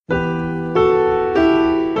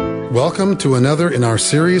Welcome to another in our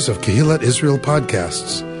series of Kehillat Israel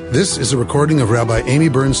podcasts. This is a recording of Rabbi Amy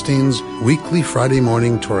Bernstein's weekly Friday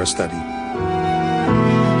morning Torah study.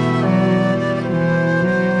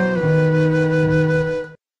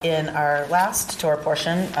 In our last Torah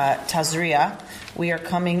portion, Tazria, we are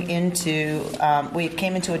coming into, we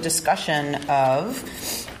came into a discussion of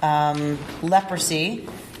leprosy.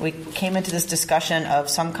 We came into this discussion of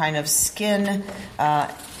some kind of skin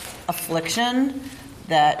affliction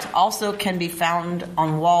that also can be found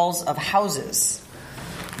on walls of houses.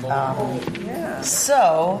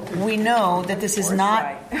 So we know that this is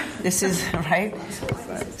not, this is, right?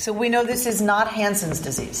 So we know this is not Hansen's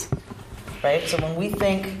disease, right? So when we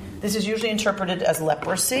think, this is usually interpreted as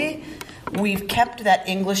leprosy, we've kept that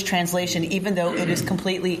English translation even though it is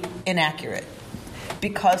completely inaccurate.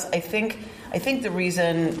 Because I think the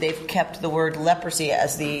reason they've kept the word leprosy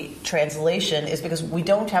as the translation is because we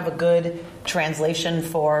don't have a good translation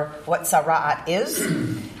for what tzara'at is.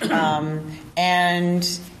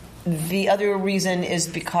 And the other reason is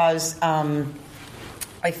because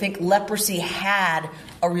I think leprosy had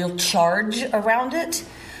a real charge around it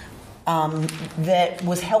that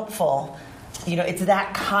was helpful. You know, it's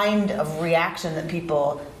that kind of reaction that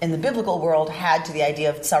people in the biblical world had to the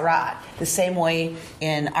idea of tzara'at. The same way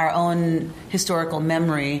in our own historical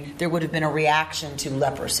memory, there would have been a reaction to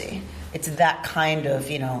leprosy. It's that kind of,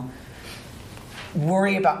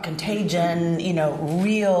 worry about contagion,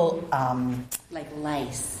 real... like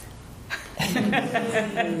lice.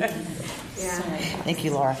 Yeah. Thank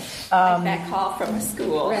you, Laura. Like that call from a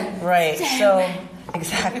school. Right. So...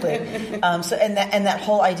 Exactly. And that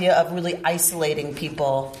whole idea of really isolating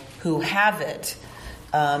people who have it,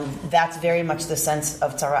 that's very much the sense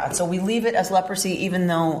of tzara'at. So we leave it as leprosy even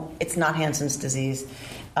though it's not Hansen's disease.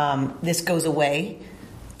 This goes away.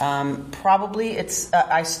 Probably it's,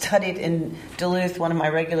 I studied in Duluth, one of my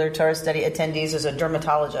regular Torah study attendees is a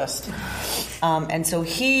dermatologist. And so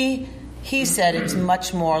he said it's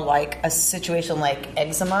much more like a situation like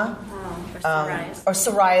eczema. Or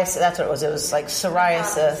psoriasis, that's what it was. It was like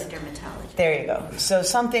psoriasis. There you go. So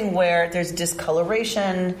something where there's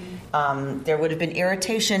discoloration, there would have been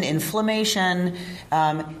irritation, inflammation.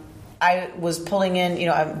 I was pulling in,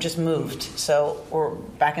 I've just moved. So we're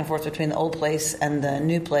back and forth between the old place and the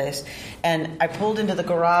new place. And I pulled into the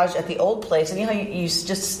garage at the old place. And how you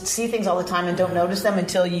just see things all the time and don't notice them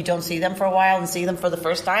until you don't see them for a while and see them for the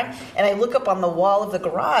first time. And I look up on the wall of the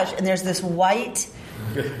garage and there's this white...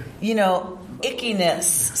 ickiness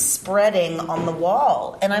spreading on the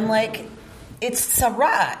wall. And I'm like, it's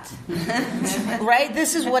tzara'at. Right?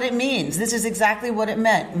 This is what it means. This is exactly what it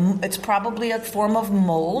meant. It's probably a form of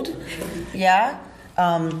mold. Yeah?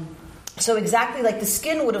 So exactly like the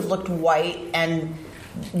skin would have looked white and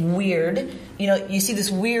weird. You see this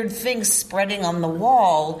weird thing spreading on the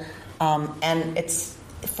wall. And it's,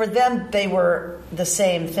 for them, they were the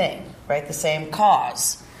same thing, right? The same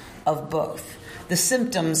cause of both. The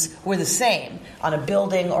symptoms were the same on a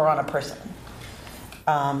building or on a person.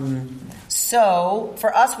 So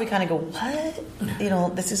for us, we kind of go,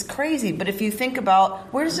 what? This is crazy. But if you think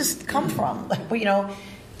about, where does this come from?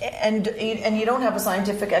 And you don't have a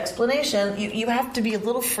scientific explanation, you have to be a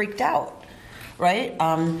little freaked out. Right?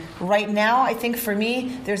 Right now, I think for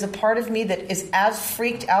me, there's a part of me that is as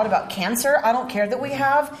freaked out about cancer. I don't care that we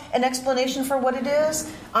have an explanation for what it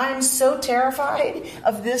is. I'm so terrified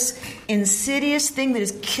of this insidious thing that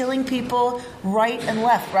is killing people right and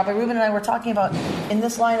left. Rabbi Reuben and I were talking about in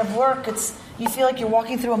this line of work, you feel like you're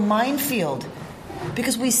walking through a minefield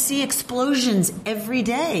because we see explosions every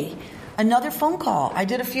day. Another phone call. I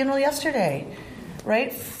did a funeral yesterday,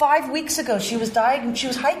 right? 5 weeks ago, she was dying. She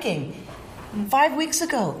was hiking. 5 weeks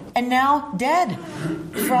ago, and now dead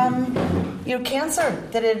from cancer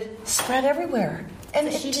that had spread everywhere.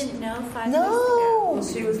 And she didn't know 5 weeks ago. No, well,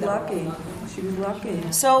 she was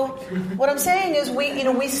lucky. So what I'm saying is,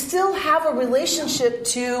 we still have a relationship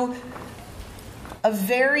to a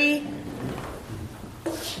very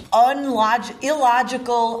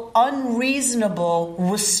illogical, unreasonable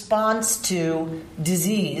response to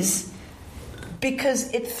disease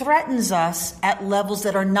because it threatens us at levels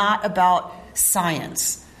that are not about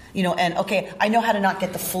science. And okay, I know how to not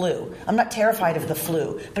get the flu. I'm not terrified of the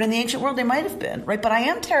flu. But in the ancient world, they might have been, right? But I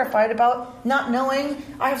am terrified about not knowing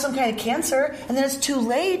I have some kind of cancer, and then it's too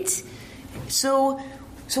late. So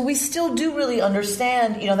we still do really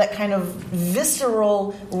understand, that kind of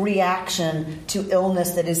visceral reaction to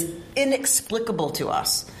illness that is inexplicable to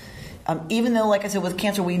us. Even though, like I said, with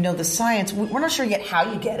cancer, we know the science, we're not sure yet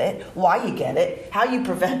how you get it, why you get it, how you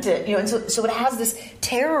prevent it. And so it has this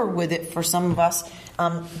terror with it for some of us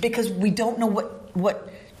because we don't know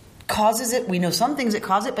what causes it. We know some things that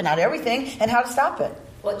cause it, but not everything, and how to stop it.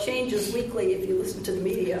 Well, it changes weekly if you listen to the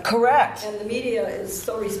media. Correct. And the media is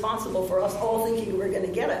so responsible for us all thinking we're going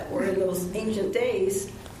to get it. Where in those ancient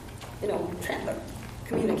days,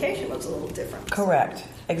 communication was a little different. Correct.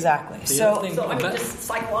 Exactly. So just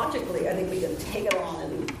psychologically, I think we can take it on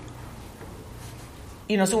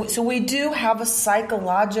and... So we do have a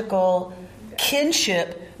psychological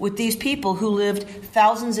kinship with these people who lived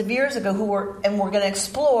thousands of years ago and we're going to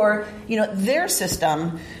explore, their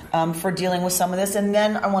system for dealing with some of this. And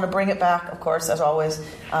then I want to bring it back, of course, as always,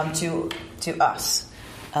 to us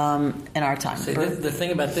in our time. See, the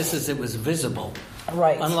thing about this is it was visible.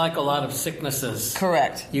 Right. Unlike a lot of sicknesses.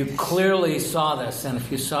 Correct. You clearly saw this, and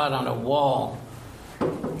if you saw it on a wall,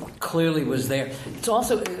 clearly was there. It's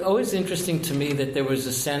also always interesting to me that there was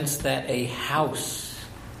a sense that a house...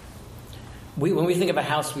 when we think of a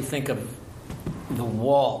house, we think of the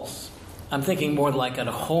walls. I'm thinking more like a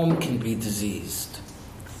home can be diseased,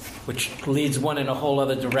 which leads one in a whole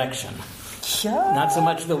other direction. Yeah. Not so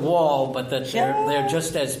much the wall, but that they're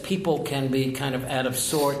just as people can be kind of out of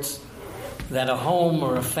sorts, that a home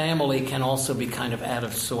or a family can also be kind of out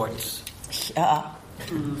of sorts. Yeah.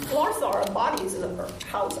 Well, also our bodies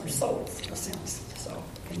house our souls, in a sense, so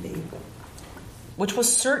it can be... Which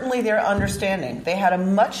was certainly their understanding. They had a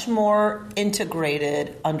much more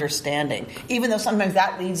integrated understanding, even though sometimes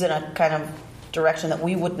that leads in a kind of direction that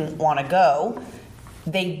we wouldn't want to go.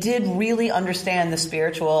 They did really understand the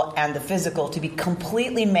spiritual and the physical to be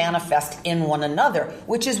completely manifest in one another,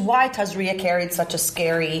 which is why Tazria carried such a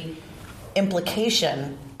scary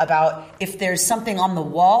implication about if there's something on the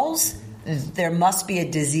walls, there must be a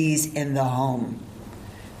disease in the home.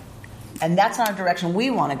 And that's not a direction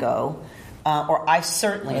we want to go. Or I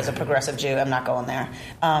certainly, as a progressive Jew, am not going there.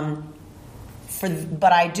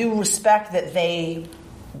 But I do respect that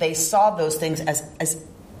they saw those things as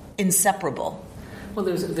inseparable. Well,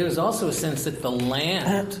 there's also a sense that the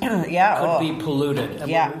land could be polluted.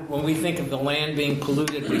 Yeah. When we think of the land being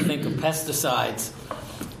polluted, we think of pesticides.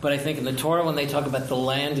 But I think in the Torah, when they talk about the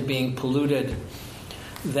land being polluted,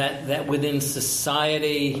 that within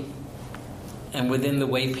society and within the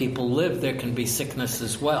way people live, there can be sickness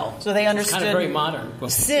as well. So they understood it's kind of very modern.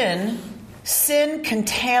 Sin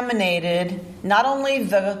contaminated not only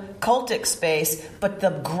the cultic space, but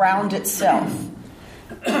the ground itself.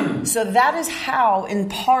 So that is how, in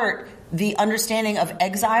part, the understanding of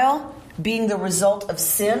exile being the result of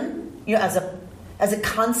sin, as a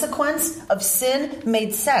consequence of sin,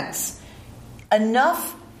 made sense.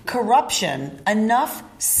 Enough corruption, enough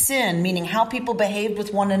sin, meaning how people behaved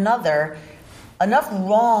with one another, enough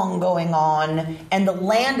wrong going on, and the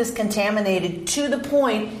land is contaminated to the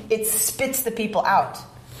point it spits the people out.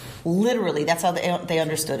 Literally, that's how they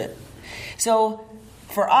understood it. So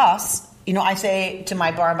for us, I say to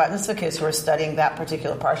my bar and bat mitzvah kids who are studying that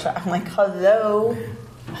particular parsha, I'm like, hello,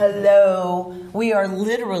 we are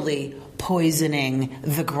literally poisoning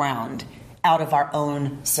the ground out of our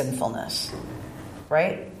own sinfulness,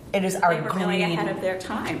 right? It is our They were greed. really ahead of their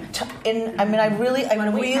time. I really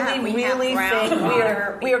think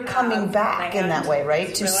we are coming back in that way,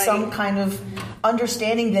 right? To some kind of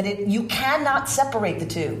understanding that you cannot separate the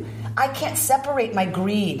two. I can't separate my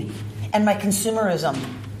greed and my consumerism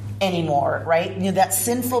anymore, right? That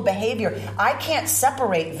sinful behavior. I can't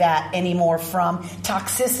separate that anymore from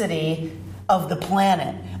toxicity of the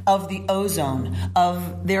planet, of the ozone,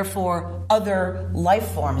 of therefore other life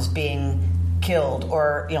forms being killed,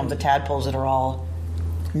 or the tadpoles that are all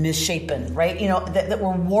misshapen, right? That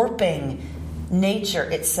we're warping nature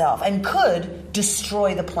itself and could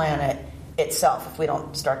destroy the planet itself if we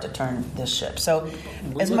don't start to turn this ship. So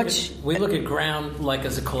we look at ground like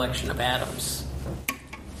as a collection of atoms,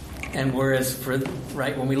 and whereas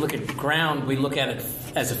when we look at ground, we look at it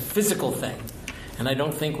as a physical thing. And I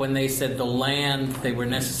don't think when they said the land, they were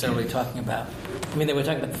necessarily talking about. They were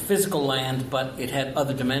talking about the physical land, but it had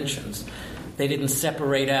other dimensions. They didn't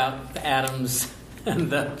separate out the atoms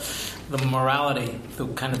and the morality,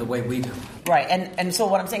 kind of the way we do. Right, and so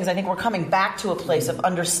what I'm saying is I think we're coming back to a place of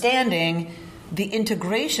understanding the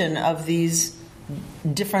integration of these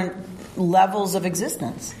different levels of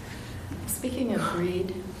existence. Speaking of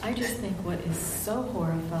greed, I just think what is so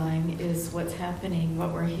horrifying is what's happening,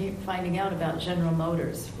 what we're finding out about General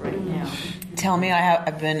Motors right now. Tell me,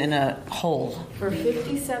 I've been in a hole. For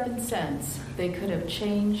 57 cents, they could have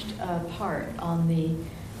changed a part on the,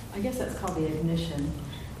 I guess that's called the ignition,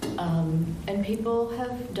 and people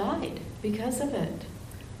have died because of it.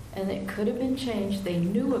 And it could have been changed. They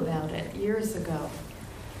knew about it years ago.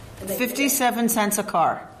 57 cents a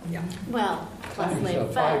car. Yeah. Well, plus So later,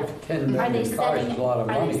 5-10 million cars is a lot of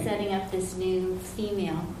money. Are they setting up this new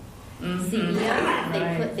female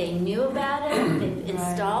CEO. They knew about it. They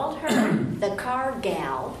installed her. The car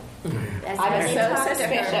gal. That's I was when they so talked to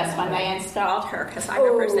suspicious her. when they installed her because I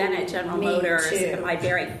represented General me Motors too. in my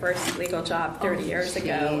very first legal job 30 years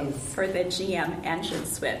ago jeez. for the GM engine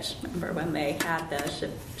switch. Remember when they had the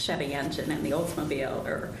Chevy engine in the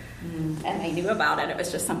Oldsmobile, and they knew about it. It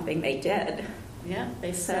was just something they did. Yeah,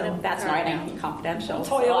 they So said that's right not now. anything confidential.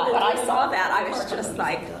 So Toyota. when I saw that, I was just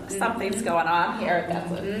like, something's going on here.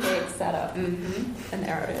 That's a big setup. And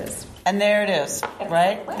there it is. And there it is,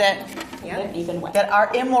 right? Yeah, even when. That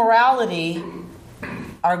our immorality,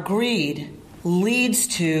 our greed, leads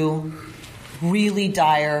to really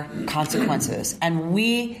dire consequences. And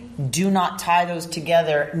we do not tie those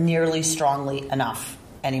together nearly strongly enough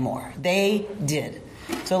anymore. They did.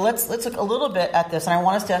 So let's look a little bit at this, and I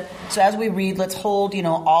want us to. So as we read, let's hold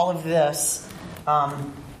all of this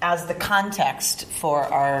as the context for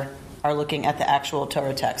our looking at the actual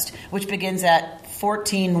Torah text, which begins at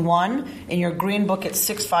 14:1 in your green book. It's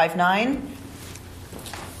 659.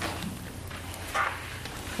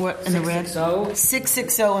 What in the red?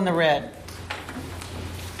 660 in the red.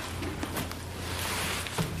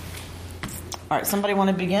 All right, somebody want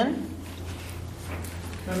to begin?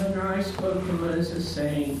 Adonai spoke to Moses,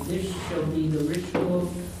 saying, "This shall be the ritual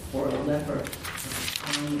for a leper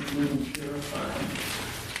upon being purified.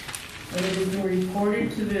 When it has been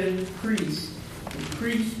reported to the priest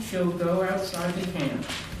shall go outside the camp.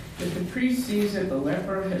 If the priest sees that the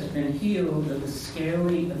leper has been healed of the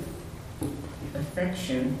scaly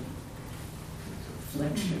affection,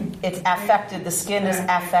 It's affected. The skin is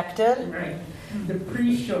affected. right? The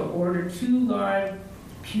priest shall order 2 live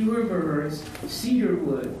pure birds, cedar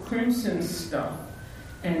wood, crimson stuff,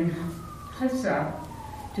 and hyssop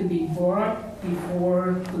to be brought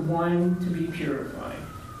before the one to be purified.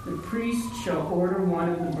 The priest shall order one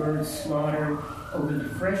of the birds slaughtered over the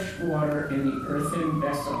fresh water in the earthen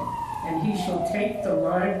vessel, and he shall take the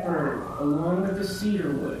live bird along with the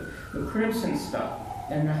cedar wood, the crimson stuff,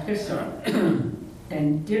 and the hyssop,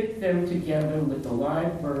 and dip them together with the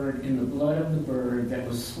live bird in the blood of the bird that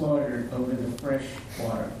was slaughtered over the fresh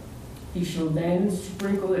water. He shall then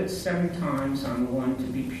sprinkle it 7 times on the one to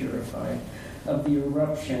be purified of the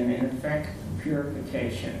eruption and effect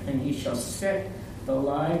purification, and he shall set the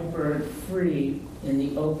live bird free in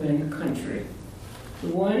the open country. The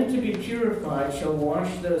one to be purified shall wash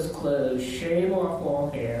those clothes, shave off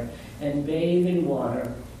all hair, and bathe in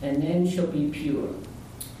water, and then shall be pure.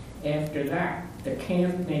 After that, the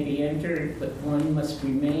camp may be entered, but one must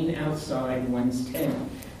remain outside one's tent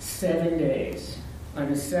 7 days. On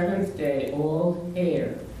the 7th day, all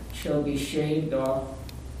hair shall be shaved off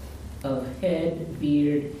of head,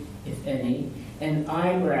 beard, if any, and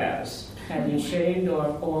eyebrows. Having shaved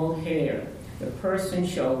off all hair, the person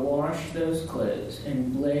shall wash those clothes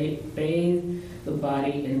and bathe the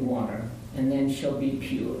body in water, and then shall be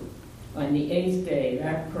pure. On the 8th day,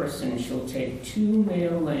 that person shall take 2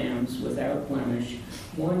 male lambs without blemish,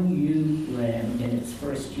 1 ewe lamb in its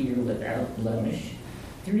first year without blemish,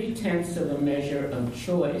 3/10 of a measure of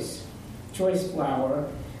choice flour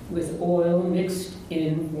with oil mixed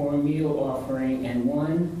in for a meal offering, and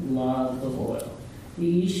 1 log of oil.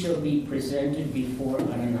 These shall be presented before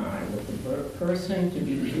Adonai with the person to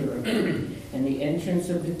be purified, and the entrance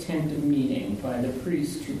of the tent of meeting by the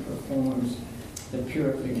priest who performs the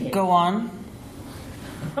purification. Go on.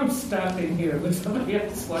 I'm stopping here. Would somebody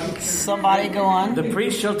else like to? Somebody go on. The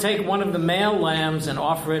priest shall take one of the male lambs and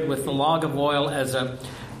offer it with the log of oil as a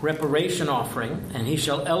reparation offering, and he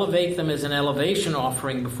shall elevate them as an elevation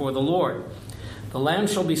offering before the Lord. The lamb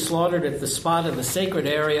shall be slaughtered at the spot of the sacred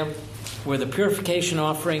area where the purification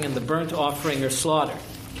offering and the burnt offering are slaughtered.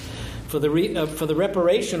 For the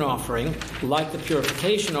reparation offering, like the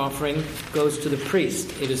purification offering, goes to the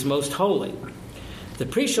priest. It is most holy. The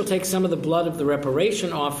priest shall take some of the blood of the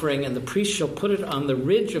reparation offering, and the priest shall put it on the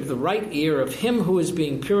ridge of the right ear of him who is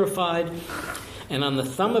being purified, and on the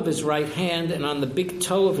thumb of his right hand, and on the big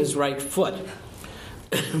toe of his right foot.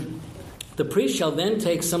 The priest shall then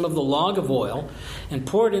take some of the log of oil and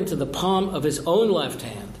pour it into the palm of his own left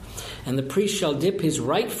hand, and the priest shall dip his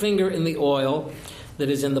right finger in the oil that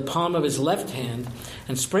is in the palm of his left hand,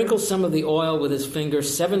 and sprinkle some of the oil with his finger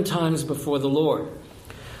 7 times before the Lord.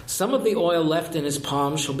 Some of the oil left in his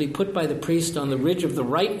palm shall be put by the priest on the ridge of the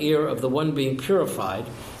right ear of the one being purified,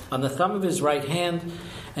 on the thumb of his right hand,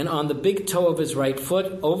 and on the big toe of his right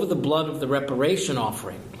foot, over the blood of the reparation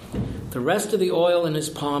offering. The rest of the oil in his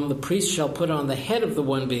palm the priest shall put on the head of the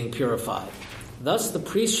one being purified. Thus the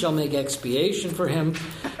priest shall make expiation for him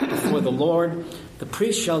before the Lord. The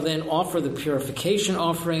priest shall then offer the purification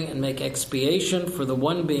offering and make expiation for the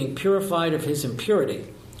one being purified of his impurity.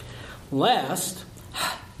 Last,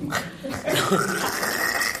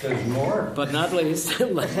 There's more. but not least,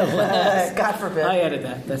 God forbid. I added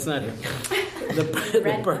that. That's not it. The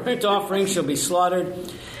burnt offering shall be slaughtered,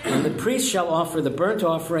 and the priest shall offer the burnt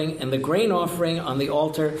offering and the grain offering on the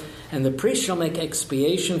altar, and the priest shall make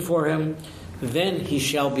expiation for him. Then he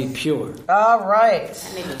shall be pure. All right.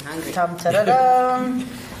 That made me hungry. Dum-ta-da-dum.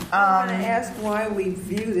 I want to ask why we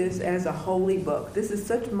view this as a holy book. This is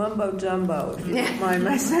such mumbo jumbo, if you don't mind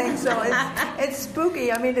my saying so. It's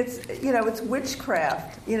spooky. I mean, it's it's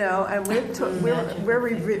witchcraft, and we're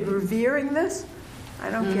revering this. I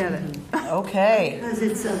don't get it. Okay. Because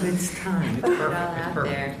it's of its time, Out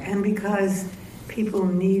there. and because people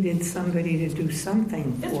needed somebody to do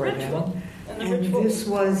something It's for ritual. them. And the And ritual. this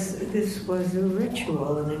was a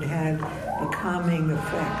ritual, and it had a calming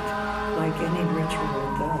effect, like any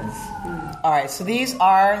ritual does. All right. So these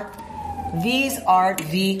are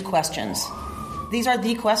the questions. These are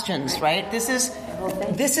the questions, right? This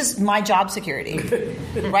is my job security,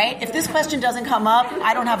 right? If this question doesn't come up,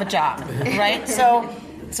 I don't have a job, right? So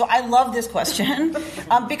I love this question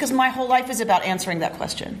because my whole life is about answering that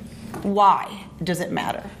question. Why does it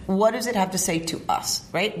matter? What does it have to say to us,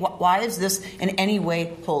 right? Why is this in any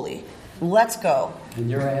way holy? Let's go. And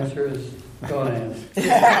your answer is, don't ask.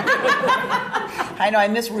 I know I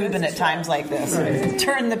miss Reuben at times like this. Right.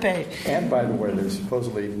 Turn the page. And by the way, there's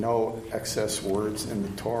supposedly no excess words in the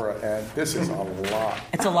Torah, and this is a lot.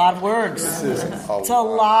 It's a lot of words. This is It's a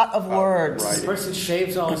lot of words. The writing. person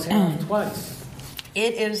shaves all his hair off twice.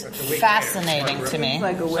 It is fascinating to me.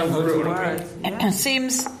 Like a waste of words. It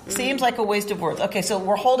seems like a waste of words. Okay, so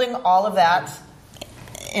we're holding all of that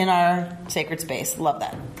in our sacred space. Love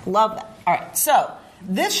that. Love that. All right, so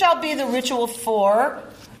this shall be the ritual for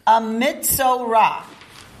a mitzorah.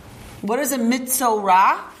 What is a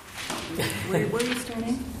mitzorah? Where are you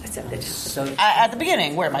starting? So At the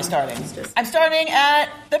beginning. Where am I starting? I'm starting at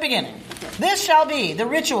the beginning. This shall be the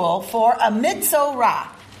ritual for a mitzorah.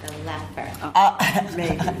 The leper.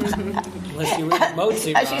 unless you read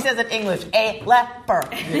Motzi, As she says in English, a leper.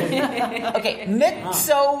 Okay,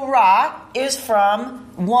 mitzorah is from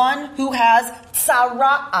one who has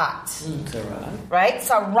tzara'at. Right?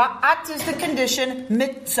 Tzara'at is the condition.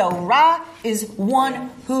 Mitzorah is one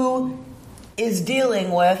who is dealing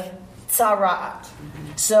with tzara'at.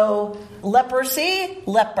 So leprosy,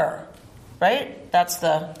 leper. Right? That's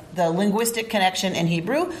the linguistic connection in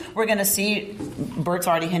Hebrew. We're going to see, Bert's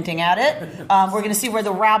already hinting at it. We're going to see where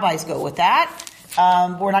the rabbis go with that.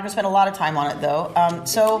 We're not going to spend a lot of time on it, though.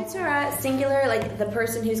 Mitzorah, singular, like the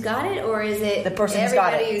person who's got it, or is it The person who's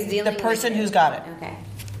got it. everybody who's dealing The person with it? who's got it. Okay.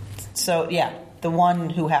 So, yeah, the one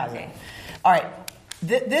who has it. All right.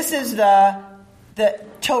 This is the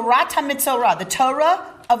Torah HaMitzorah, the Torah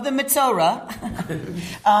of the Mitzorah.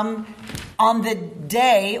 On the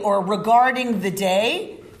day, or regarding the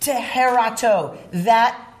day, teherato,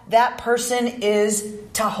 that person is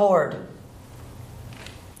tahor,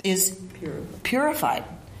 is purified.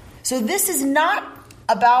 So this is not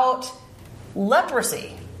about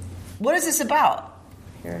leprosy. What is this about?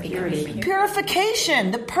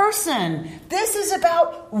 Purification, the person. This is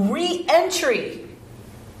about re-entry.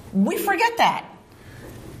 We forget that.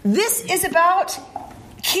 This is about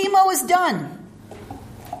chemo is done.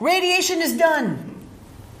 Radiation is done.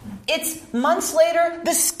 It's months later,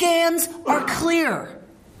 the scans are clear.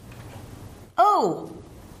 Oh,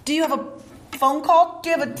 do you have a phone call? Do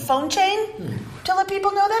you have a phone chain to let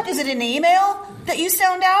people know that? Is it an email that you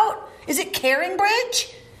sound out? Is it Caring Bridge?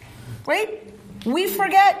 Right? We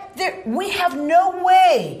forget that we have no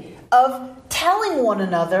way of telling one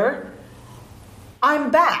another, I'm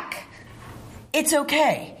back. It's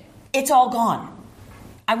okay. It's all gone.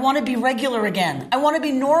 I want to be regular again. I want to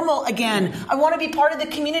be normal again. I want to be part of the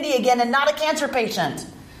community again and not a cancer patient.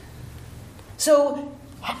 So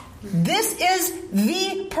this is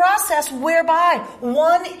the process whereby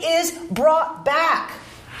one is brought back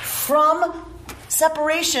from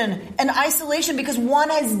separation and isolation because one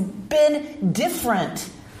has been different.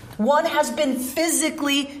 One has been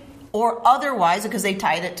physically or otherwise, because they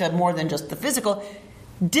tied it to more than just the physical,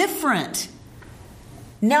 different.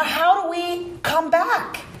 Now, how do we come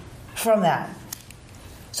back from that?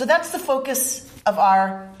 So that's the focus of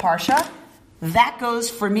our Parsha. That goes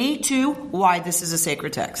for me to why this is a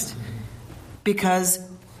sacred text. Because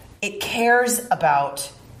it cares about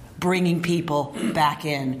bringing people back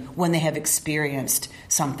in when they have experienced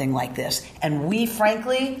something like this. And we,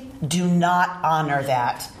 frankly, do not honor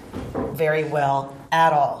that very well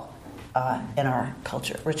at all in our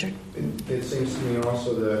culture. Richard? It seems to me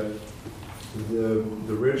also that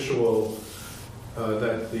the ritual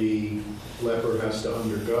that the leper has to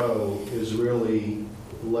undergo is really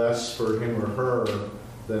less for him or her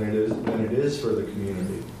than it is for the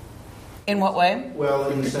community. In what way?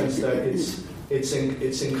 Well, in the sense that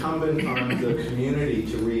it's incumbent on the community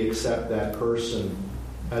to re-accept that person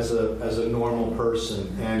as a normal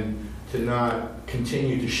person, and to not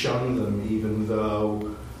continue to shun them even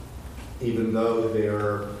though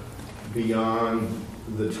they're beyond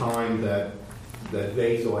the time that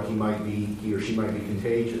they thought he or she might be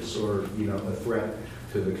contagious or a threat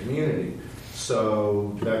to the community.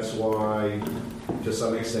 So that's why, to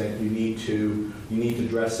some extent, you need to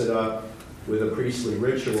dress it up with a priestly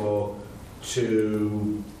ritual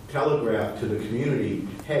to telegraph to the community,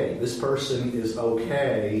 hey, this person is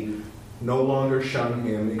okay, no longer shun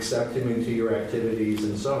him, accept him into your activities,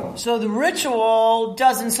 and so on. So the ritual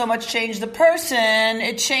doesn't so much change the person,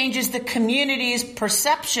 it changes the community's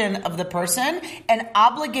perception of the person and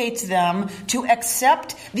obligates them to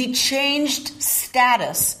accept the changed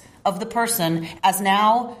status of the person, as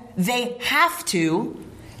now they have to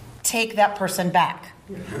take that person back.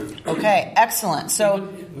 Okay, excellent.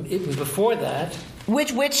 So even before that,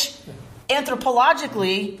 which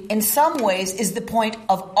anthropologically, in some ways, is the point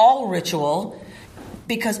of all ritual,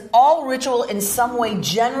 because all ritual in some way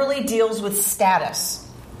generally deals with status,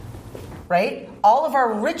 right? All of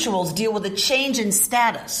our rituals deal with a change in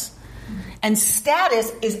status, and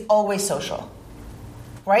status is always social,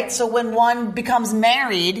 right? So when one becomes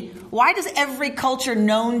married, why does every culture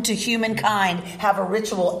known to humankind have a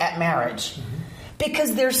ritual at marriage?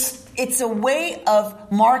 Because it's a way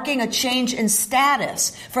of marking a change in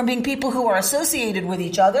status from being people who are associated with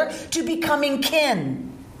each other to becoming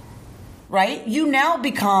kin, right? You now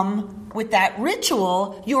become, with that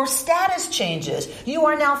ritual, your status changes. You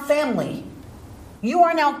are now family. You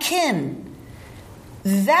are now kin.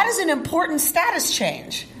 That is an important status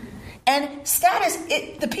change. And status,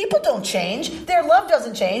 the people don't change. Their love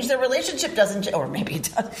doesn't change. Their relationship doesn't change. Or maybe it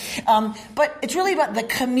does. But it's really about the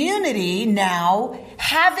community now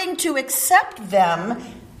having to accept them.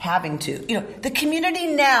 The community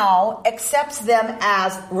now accepts them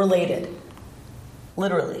as related.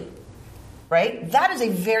 Literally. Right? That is a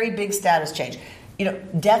very big status change.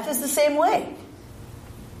 Death is the same way.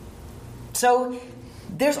 So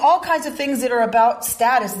there's all kinds of things that are about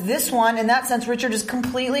status. This one, in that sense, Richard is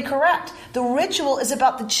completely correct. The ritual is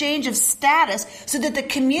about the change of status so that the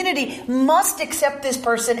community must accept this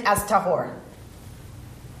person as tahor.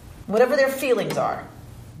 Whatever their feelings are,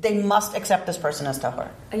 they must accept this person as tahor.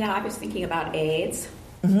 Yeah, I was thinking about AIDS.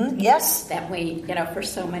 Mm-hmm. Yes. That for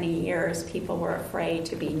so many years, people were afraid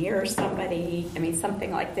to be near somebody. I mean,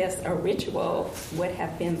 something like this, a ritual, would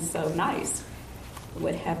have been so nice.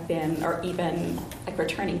 Would have been, or even like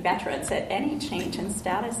returning veterans, at any change in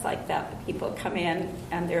status like that, the people come in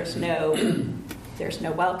and there's no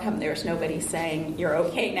welcome. There's nobody saying, you're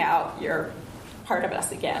okay now, you're part of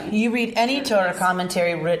us again. You read any Torah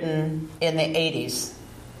commentary written in the 80s,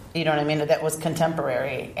 you know what I mean, that was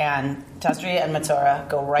contemporary, and Tazria and Metzora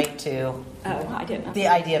go right to the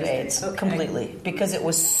idea of AIDS completely, because it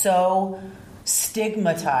was so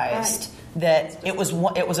stigmatized that it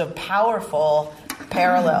was a powerful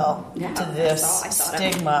parallel to this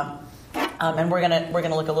stigma, and we're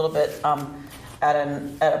gonna look a little bit at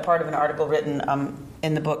a part of an article written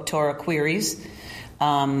in the book Torah Queries,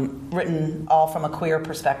 written all from a queer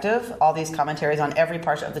perspective. All these commentaries on every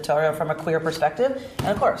part of the Torah are from a queer perspective, and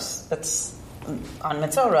of course, it's on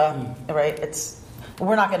Metzora, right?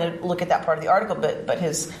 We're not going to look at that part of the article, but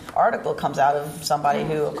his article comes out of somebody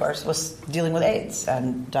who, of course, was dealing with AIDS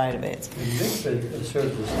and died of AIDS. Mikvah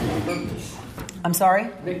serves the same purpose. I'm sorry?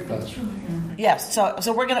 Mikvah. Yes.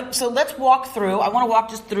 So let's walk through. I want to walk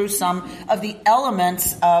just through some of the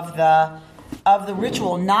elements of the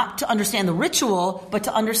ritual, not to understand the ritual, but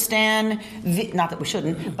to understand not that we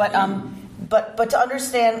shouldn't, but to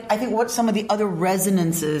understand, I think, what some of the other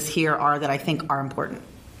resonances here are that I think are important.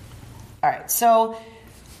 All right. So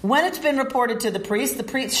when it's been reported to the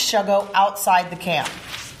priest shall go outside the camp.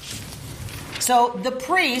 So the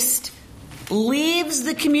priest leaves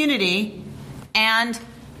the community and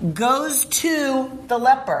goes to the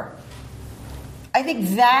leper. I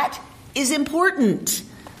think that is important.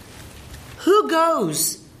 Who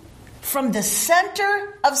goes from the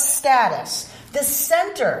center of status, the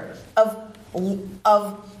center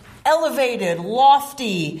of elevated,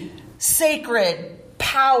 lofty, sacred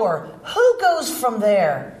power? Who goes from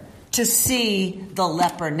there to see the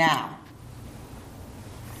leper now?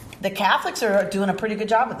 The Catholics are doing a pretty good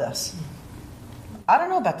job of this. I don't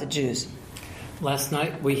know about the Jews. Last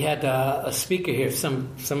night we had a speaker here. Some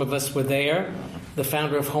of us were there. The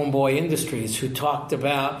founder of Homeboy Industries, who talked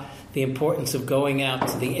about the importance of going out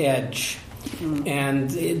to the edge And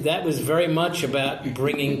that was very much about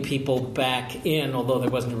bringing people back in, although there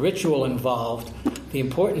wasn't a ritual involved. The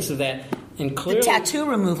importance of that. And clearly, the tattoo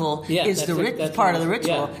removal is the part of the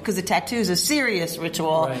ritual, because the tattoo is a serious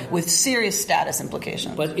ritual with serious status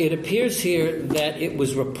implications. But it appears here that it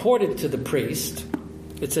was reported to the priest.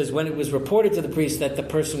 It says when it was reported to the priest that the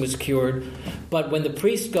person was cured, but when the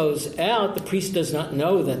priest goes out, the priest does not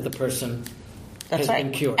know that the person has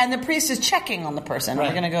been cured. And the priest is checking on the person.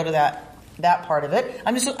 We're going to go to that part of it.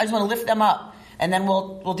 I just want to lift them up, and then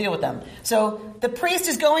we'll deal with them. So the priest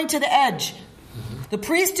is going to the edge. The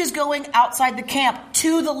priest is going outside the camp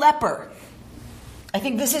to the leper. I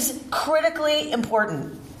think this is critically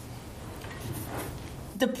important.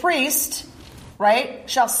 The priest, right,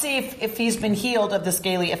 shall see if he's been healed of the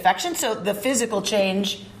scaly affection. So the physical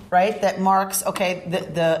change, right, that marks,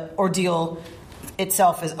 the ordeal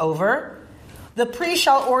itself is over. The priest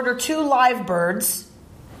shall order 2 live birds,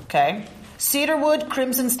 cedar wood,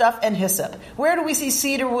 crimson stuff, and hyssop. Where do we see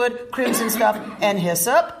cedar wood, crimson stuff, and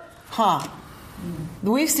hyssop?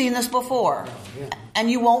 We've seen this before. And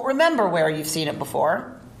you won't remember where you've seen it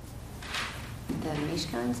before. The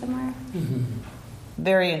Mishkan somewhere? Mm-hmm.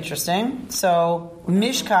 Very interesting. So,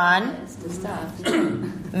 Mishkan. That's the stuff.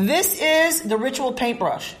 This is the ritual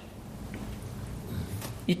paintbrush.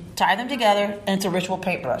 You tie them together, and it's a ritual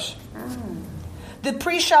paintbrush. The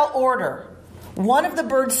priest shall order one of the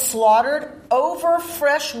birds slaughtered over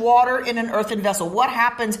fresh water in an earthen vessel. What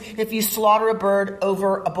happens if you slaughter a bird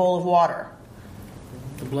over a bowl of water?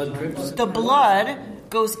 The blood drips. The blood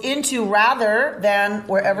goes into, rather than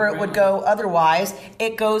wherever it would go otherwise,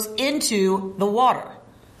 it goes into the water.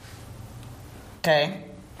 Okay?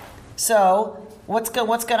 So, what's going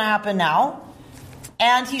to happen now?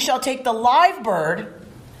 And he shall take the live bird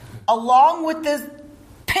along with the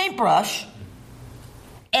paintbrush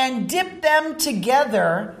and dip them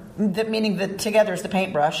together, meaning the together is the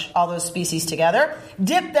paintbrush, all those species together,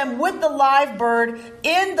 dip them with the live bird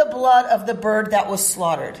in the blood of the bird that was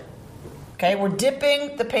slaughtered. Okay, we're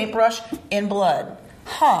dipping the paintbrush in blood.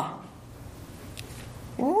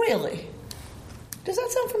 Really? Does that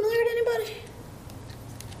sound familiar to anybody?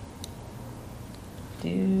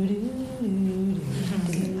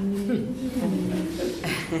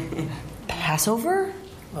 Passover?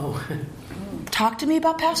 Oh. Talk to me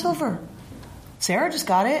about Passover. Sarah just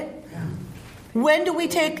got it. When do we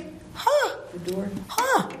take... The door.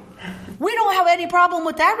 We don't have any problem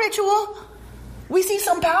with that ritual. We see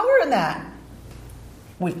some power in that.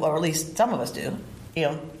 Or at least some of us do.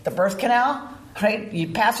 The birth canal, right? You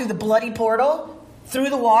pass through the bloody portal, through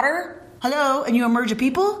the water, and you emerge a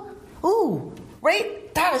people. Ooh,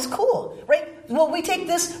 right? That is cool, right? Well, we take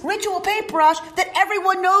this ritual paintbrush that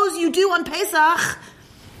everyone knows you do on Pesach.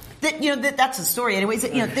 That's the story anyways.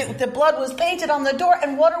 The blood was painted on the door,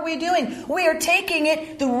 and what are we doing? We are taking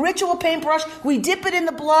it, the ritual paintbrush, we dip it in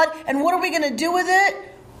the blood, and what are we going to do with it?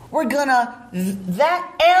 We're going to,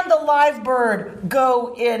 that and the live bird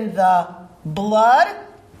go in the blood,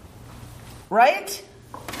 right?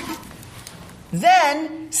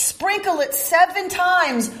 Then sprinkle it 7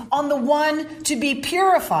 times on the one to be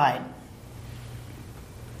purified.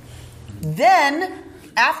 Then,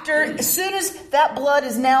 as soon as that blood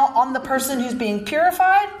is now on the person who's being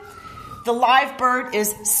purified, the live bird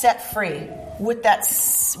is set free with that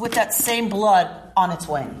same blood on its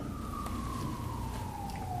wing.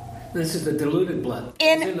 This is the diluted blood.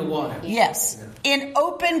 It's in the water. Yes. In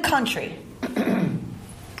open country.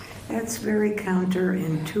 That's very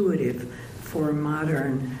counterintuitive for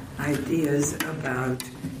modern ideas about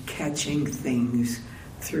catching things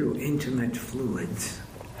through intimate fluids.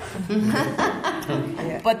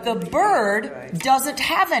 But the bird doesn't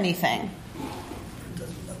have anything.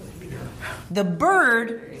 The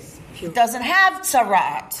bird doesn't have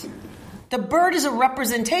tzarat. The bird is a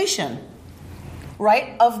representation,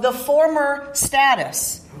 right, of the former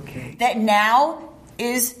status that now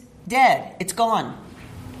is dead. It's gone.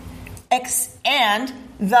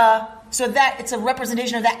 So that it's a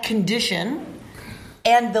representation of that condition,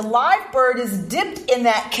 and the live bird is dipped in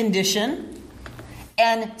that condition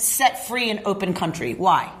and set free in open country.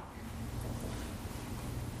 Why?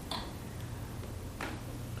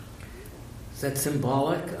 Is that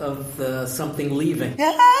symbolic of something leaving?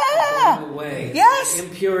 Yeah. Going away. Yes.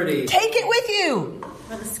 Impurity. Take it with you.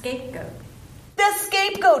 For the scapegoat. The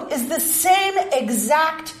scapegoat is the same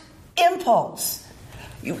exact impulse.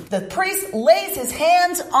 The priest lays his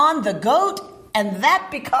hands on the goat, and that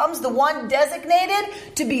becomes the one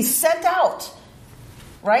designated to be sent out.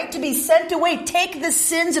 Right? To be sent away. Take the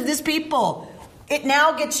sins of this people. It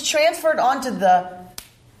now gets transferred onto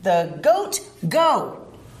the goat. Go.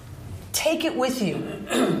 Take it with you.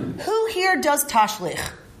 Who here does tashlich?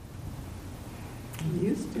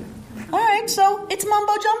 Used to. All right, so it's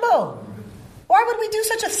mumbo jumbo. Why would we do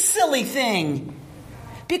such a silly thing?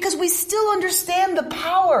 Because we still understand the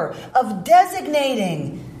power of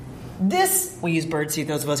designating this. We use birdseed,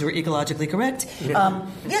 those of us who are ecologically correct.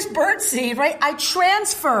 This birdseed, right? I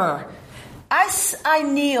transfer. I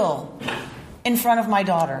kneel in front of my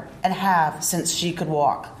daughter and have since she could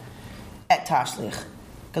walk at tashlich,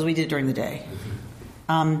 because we did it during the day.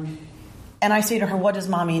 And I say to her, what does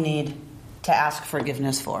mommy need to ask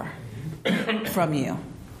forgiveness for from you?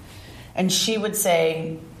 And she would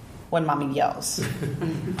say, when mommy yells.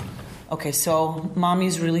 Okay, so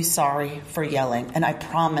mommy's really sorry for yelling. And I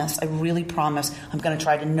really promise, I'm going to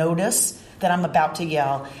try to notice that I'm about to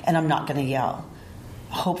yell, and I'm not going to yell.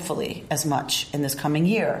 Hopefully, as much in this coming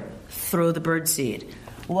year. Throw the birdseed.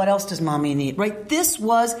 What else does mommy need? Right? This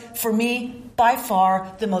was, for me, by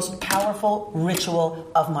far the most powerful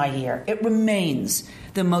ritual of my year. It remains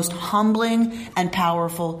the most humbling and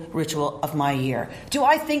powerful ritual of my year. Do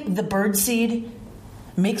I think the birdseed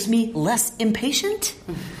makes me less impatient?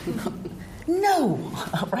 No,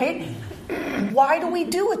 right? Why do we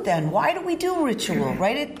do it then? Why do we do ritual,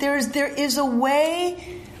 right? There is a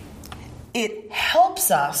way it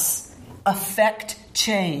helps us affect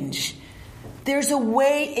change. There's a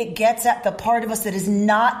way it gets at the part of us that is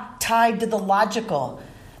not tied to the logical,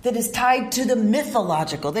 that is tied to the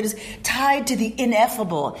mythological, that is tied to the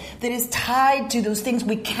ineffable, that is tied to those things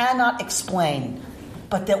we cannot explain,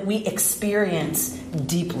 but that we experience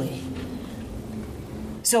deeply.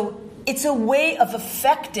 So it's a way of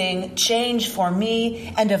affecting change for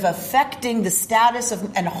me and of affecting the status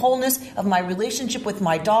and wholeness of my relationship with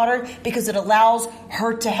my daughter, because it allows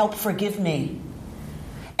her to help forgive me.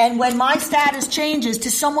 And when my status changes to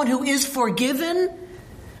someone who is forgiven,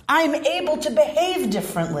 I'm able to behave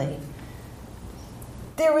differently.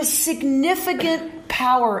 There is significant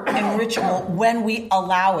power in ritual when we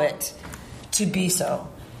allow it to be so.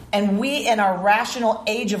 And we, in our rational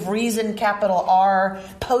age of reason, capital R,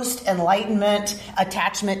 post-enlightenment,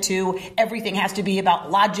 attachment to everything has to be about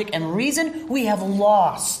logic and reason, we have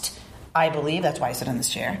lost, I believe, that's why I sit in this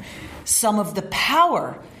chair, some of the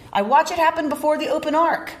power. I watch it happen before the open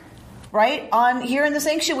ark, right? Here in the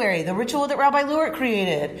sanctuary, the ritual that Rabbi Lewert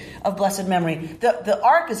created of blessed memory. The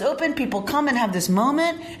ark is open, people come and have this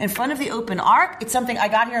moment in front of the open ark. It's something I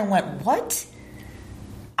got here and went, what?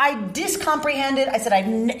 I discomprehended. I said,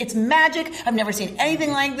 it's magic. I've never seen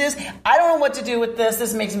anything like this. I don't know what to do with this.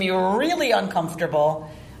 This makes me really uncomfortable.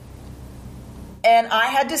 And I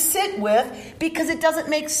had to sit with, because it doesn't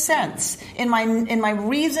make sense. In my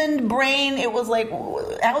reasoned brain, it was like,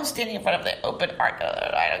 I was standing in front of the open ark.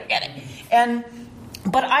 I don't get it.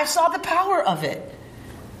 But I saw the power of it.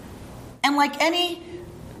 And like any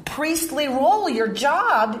priestly role, your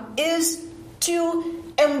job is to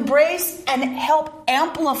embrace and help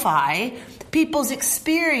amplify people's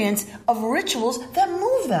experience of rituals that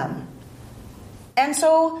move them. And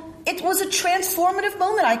so it was a transformative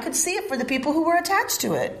moment. I could see it for the people who were attached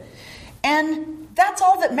to it. And that's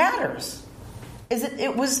all that matters, is that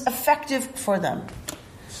it was effective for them.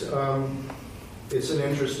 It's an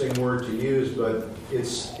interesting word to use, but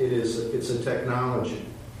it's a technology.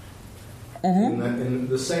 Mm-hmm. In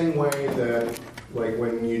the same way that, like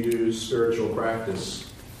when you do spiritual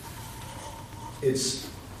practice, it's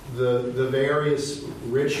the various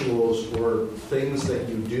rituals or things that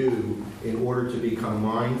you do in order to become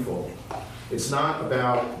mindful. It's not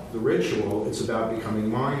about the ritual, it's about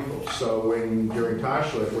becoming mindful. So during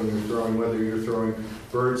Tashlich, whether you're throwing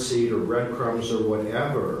birdseed or breadcrumbs or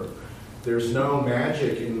whatever, there's no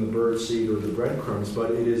magic in the birdseed or the breadcrumbs,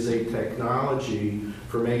 but it is a technology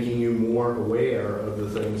for making you more aware of the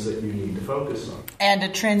things that you need to focus on. And a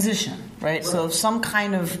transition, right? So some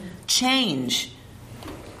kind of change.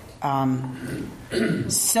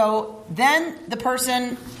 So then the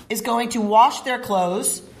person is going to wash their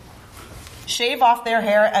clothes, shave off their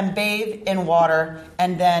hair, and bathe in water,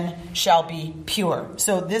 and then shall be pure.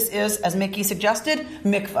 So this is, as Mickey suggested,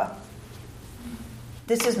 mikvah.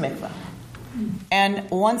 This is mikvah.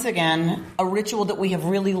 And once again, a ritual that we have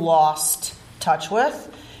really lost touch with.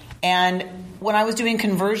 And when I was doing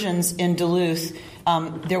conversions in Duluth,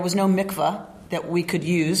 there was no mikvah that we could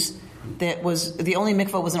use. The only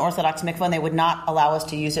mikvah was an Orthodox mikvah, and they would not allow us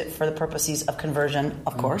to use it for the purposes of conversion,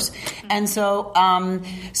 of course. And so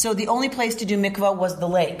the only place to do mikvah was the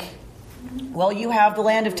lake. Well, you have the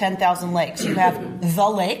land of 10,000 lakes. You have the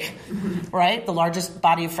lake, right? The largest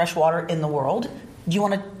body of fresh water in the world. Do you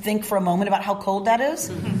want to think for a moment about how cold that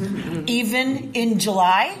is? Even in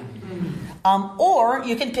July? Or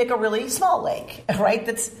you can pick a really small lake, right?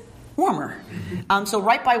 That's warmer. So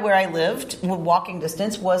right by where I lived, walking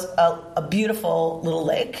distance, was a beautiful little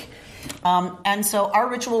lake. And so our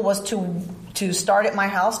ritual was to start at my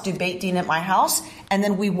house, do Beit Din at my house, and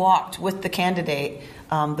then we walked with the candidate.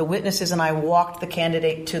 The witnesses and I walked the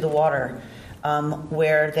candidate to the water,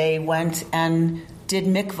 where they went and did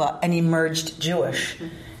mikvah and emerged Jewish.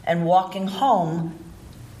 And walking home,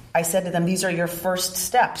 I said to them, these are your first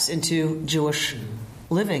steps into Jewish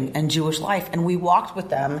living and Jewish life. And we walked with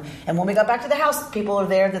them. And when we got back to the house, people are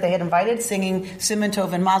there that they had invited, singing Siman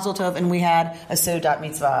Tov and Mazel Tov, and we had a Seudat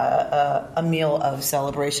mitzvah, a meal of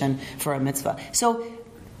celebration for a mitzvah. So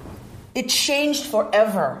it changed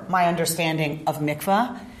forever my understanding of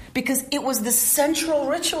mikvah, because it was the central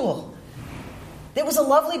ritual. It was a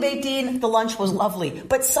lovely Beit Din, the lunch was lovely.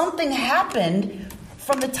 But something happened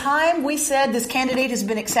from the time we said this candidate has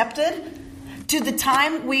been accepted to the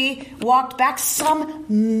time we walked back. Some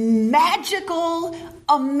magical,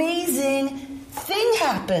 amazing thing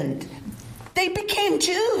happened. They became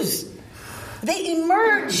Jews. They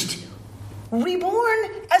emerged, reborn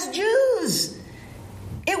as Jews.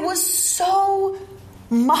 It was so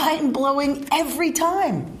mind-blowing every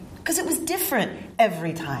time, because it was different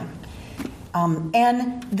every time.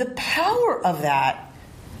 And the power of that,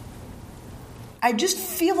 I just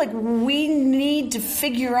feel like we need to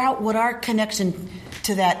figure out what our connection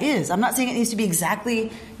to that is. I'm not saying it needs to be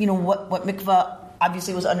exactly, what mikvah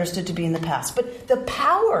obviously was understood to be in the past, but the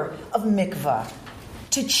power of mikvah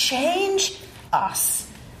to change us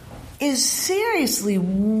is seriously,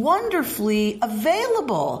 wonderfully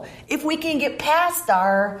available if we can get past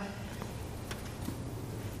our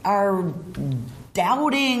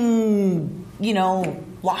doubting,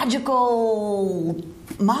 logical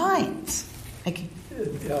minds.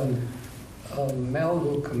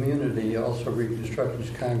 Malibu Community, also Reconstruction's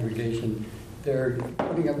congregation, they're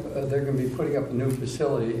going to be putting up a new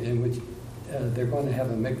facility in which they're going to have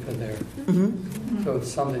a mikveh there. Mm-hmm. So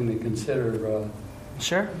it's something to consider.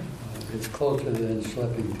 Sure. It's closer than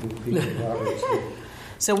schlepping to Peter Roberts.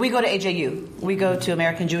 So we go to AJU. We go to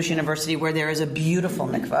American Jewish University, where there is a beautiful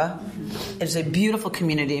mikveh. It is a beautiful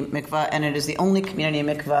community mikveh, and it is the only community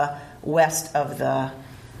mikveh west of the,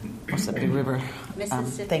 what's that big river?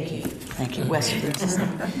 Mississippi. Thank you. West of the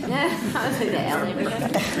Mississippi.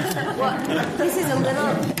 Well, this is a little,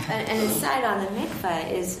 an aside on the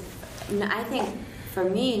mikveh is, I think, for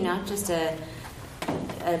me, not just a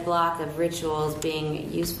block of rituals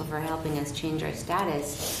being useful for helping us change our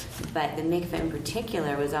status, but the mikveh in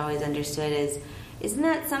particular was always understood as, isn't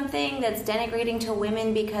that something that's denigrating to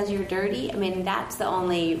women because you're dirty? I mean, that's the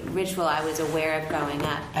only ritual I was aware of growing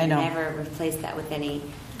up. I know. Never replaced that with any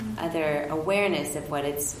other awareness of what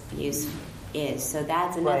its use is. So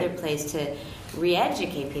that's another place to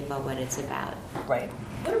re-educate people what it's about. Right.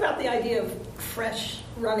 What about the idea of fresh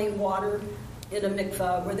running water in a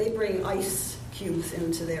mikveh, where they bring ice cubes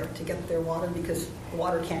into there to get their water, because the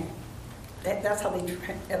water can't. That's how they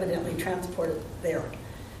evidently transport it there.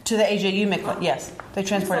 To the AJU mikveh, yes. They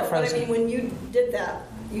transport it frozen. But I mean, when you did that,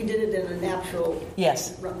 you did it in a natural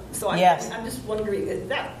run. So I'm just wondering, is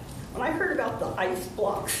that, when I heard about the ice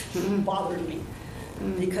blocks, it bothered me.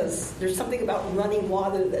 Because there's something about running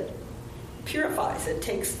water that purifies. It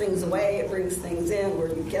takes things away, it brings things in, where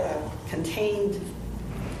you get a contained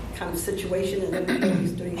kind of situation, and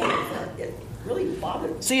everybody's doing it. It really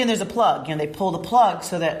bothered me. So there's a plug. They pull the plug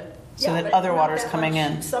so that other water's coming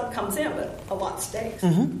in. Some comes in, but a lot stays.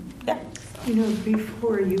 Mm-hmm. Yeah.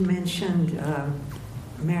 Before you mentioned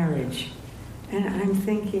marriage, and I'm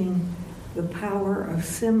thinking the power of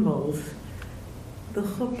symbols. The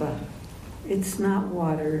chuppah, it's not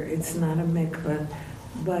water, it's not a mikveh,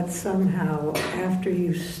 but somehow after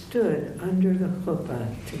you stood under the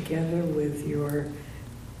chuppah together with your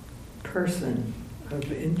person of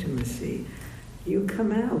intimacy, you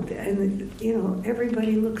come out and,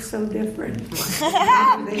 everybody looks so different.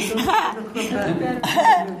 They look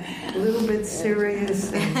a little bit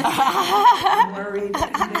serious and worried,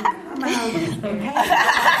 and they come out.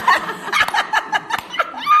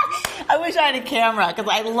 I wish I had a camera,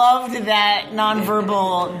 because I loved that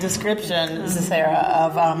nonverbal description, Sarah,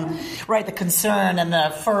 of the concern and the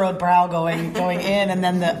furrowed brow going in, and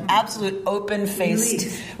then the absolute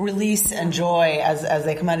open-faced release and joy as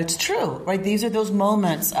they come out. It's true, right? These are those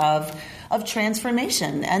moments of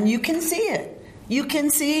transformation, and you can see it. You can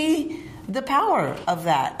see the power of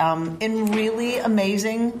that in really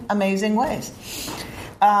amazing, amazing ways.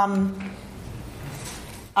 All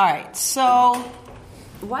right, so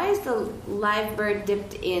why is the live bird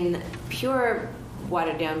dipped in pure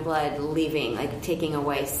watered down blood leaving, like taking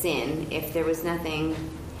away sin, if there was nothing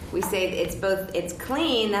we say it's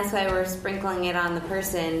clean, that's why we're sprinkling it on the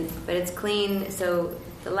person, but it's clean so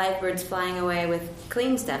the live bird's flying away with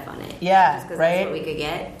clean stuff on it. Yeah, because right? That's what we could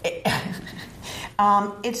get.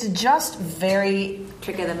 It's just very...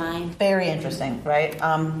 Trick of the mind. Very interesting, right?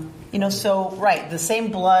 The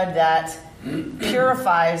same blood that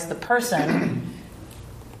purifies the person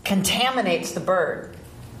contaminates the bird,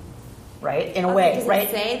 right? In a way, does right?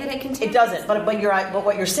 It say that it contaminates? It doesn't, but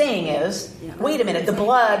what you're saying is, wait a minute, the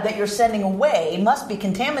blood that you're sending away must be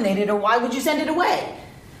contaminated, or why would you send it away?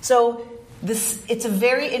 So it's a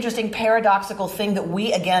very interesting paradoxical thing that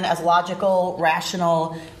we, again, as logical,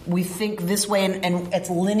 rational, we think this way, and it's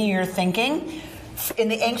linear thinking. In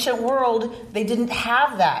the ancient world, they didn't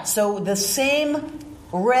have that. So the same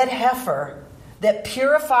red heifer that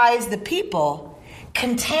purifies the people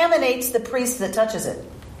contaminates the priest that touches it.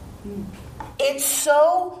 It's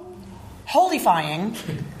so holifying.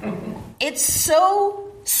 It's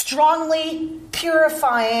so strongly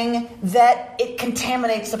purifying that it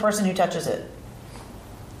contaminates the person who touches it.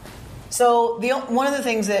 So one of the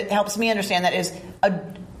things that helps me understand that is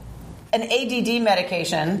an ADD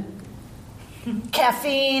medication,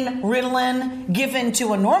 caffeine, Ritalin, given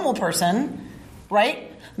to a normal person,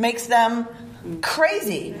 right, makes them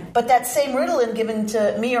crazy. But that same Ritalin given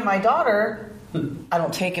to me or my daughter, I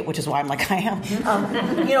don't take it, which is why I'm like I am,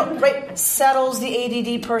 right, settles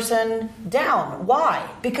the ADD person down. Why?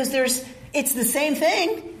 Because it's the same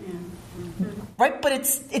thing, right? But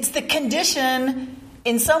it's the condition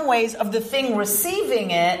in some ways of the thing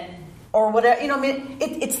receiving it or whatever.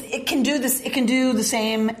 It can do this. It can do the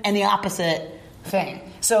same and the opposite thing.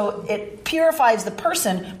 So it purifies the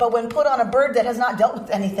person, but when put on a bird that has not dealt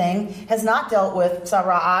with anything, has not dealt with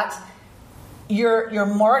Tzara'at, you're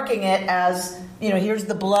marking it as, here's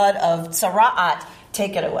the blood of Tzara'at,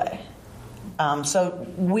 take it away. So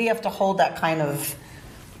we have to hold that kind of,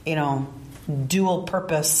 dual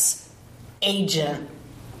purpose agent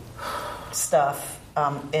stuff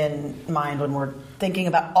in mind when we're thinking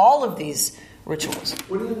about all of these rituals.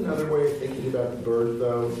 Wouldn't another way of thinking about the bird,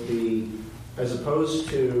 though, be as opposed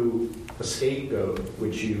to a scapegoat,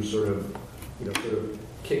 which you sort of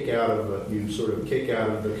kick out of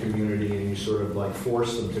the community and you sort of like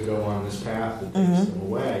force them to go on this path that takes them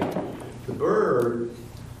away. The bird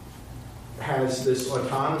has this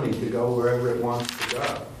autonomy to go wherever it wants to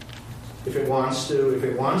go. If it wants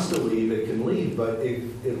to leave, it can leave. But if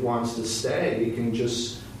it wants to stay, it can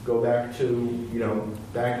just go back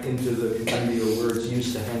into the community or where it's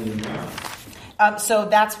used to hanging out. So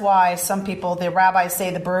that's why some people, the rabbis say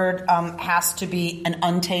the bird has to be an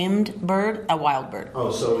untamed bird, a wild bird.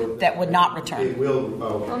 Oh, so that would not return. It will.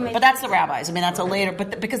 Oh. But that's the rabbis. I mean, that's a later.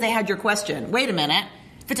 But because they had your question. Wait a minute.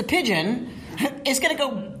 If it's a pigeon, it's going to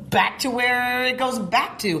go back to where it goes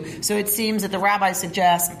back to. So it seems that the rabbis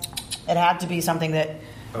suggest it had to be something that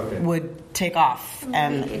would take off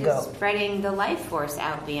and go. It is spreading the life force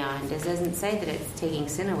out beyond. It doesn't say that it's taking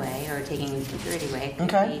sin away or taking impurity away. It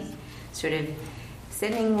could be sort of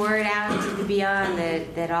sending word out into the beyond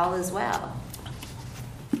that all is well.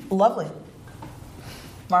 Lovely.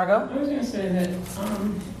 Margot? I was going to say that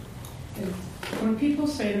when people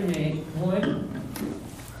say to me,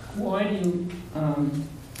 why do you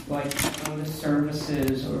like go to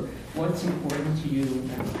services, or what's important to you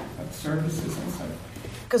about services and stuff?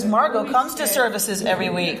 Because Margot comes to services every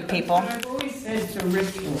week, people. I've always said it's a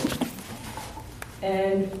ritual.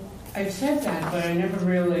 And I've said that, but I never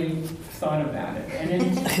really thought about it.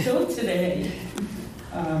 And still today,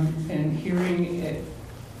 and hearing it,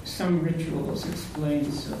 some rituals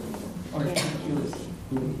explained so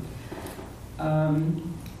articulately,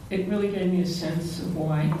 it really gave me a sense of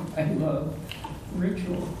why I love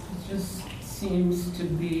ritual. It just seems to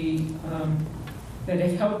be that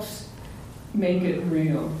it helps make it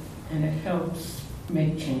real, and it helps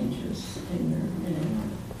make changes in your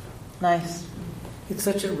life. Nice. It's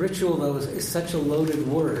such a ritual, though. It's such a loaded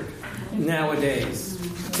word nowadays,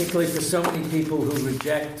 particularly for so many people who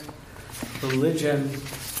reject religion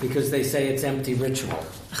because they say it's empty ritual.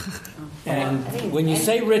 And when you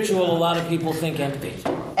say ritual, a lot of people think empty.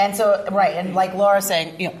 And so, right, and like Laura's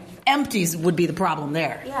saying, empties would be the problem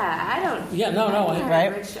there. Yeah, I don't. Yeah, no,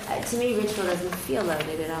 right? To me, ritual doesn't feel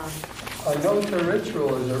loaded at all. A no to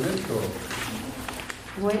ritual is a ritual.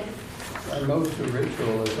 What? A no to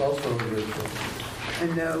ritual is also a ritual. A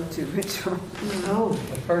no to ritual. No.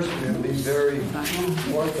 A person can be very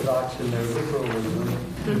orthodox in their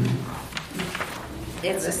ritualism.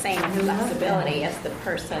 It's the same flexibility as the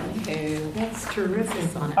person who. That's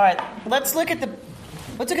terrific. All right, let's look at the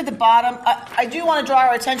bottom. I do want to draw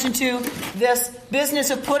our attention to this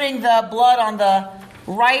business of putting the blood on the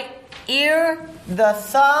right ear the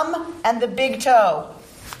thumb, and the big toe.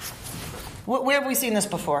 Where have we seen this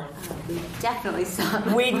before? We definitely saw it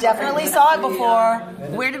before. We definitely saw it before.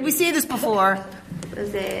 Where did we see this before?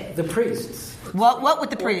 Was it the priests? What with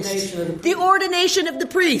the priests? The ordination of the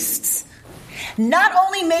priests. Not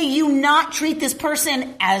only may you not treat this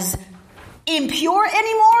person as impure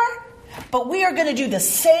anymore, but we are going to do the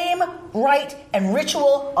same rite and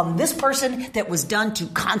ritual on this person that was done to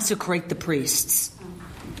consecrate the priests.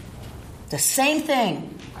 The same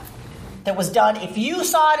thing that was done. If you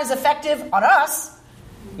saw it as effective on us,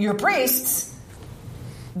 your priests,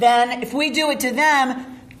 then if we do it to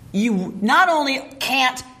them, you not only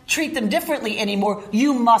can't treat them differently anymore,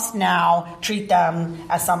 you must now treat them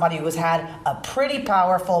as somebody who has had a pretty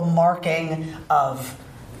powerful marking of,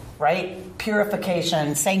 right,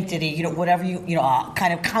 purification, sanctity, whatever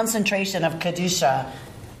kind of concentration of Kedusha.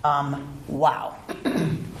 Wow.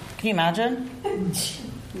 Can you imagine?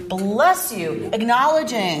 Bless you.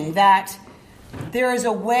 Acknowledging that there is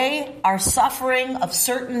a way our suffering of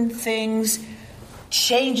certain things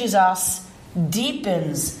changes us,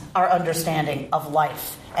 deepens our understanding of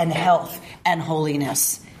life and health and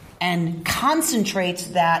holiness, and concentrates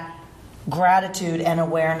that gratitude and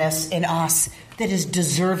awareness in us that is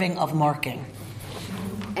deserving of marking.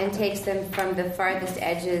 And takes them from the farthest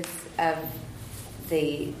edges of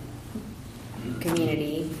the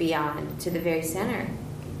community beyond to the very center.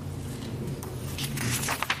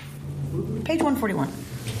 Page 141.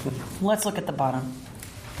 Let's look at the bottom.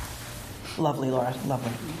 Lovely, Laura.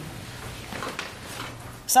 Lovely.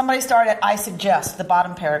 Somebody start at I suggest, the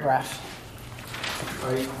bottom paragraph.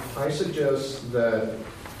 I suggest that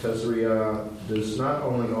Tazria does not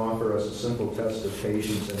only offer us a simple test of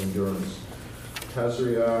patience and endurance.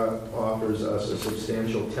 Tazria offers us a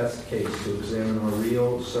substantial test case to examine our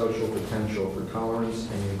real social potential for tolerance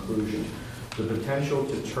and inclusion. The potential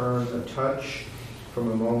to turn a touch from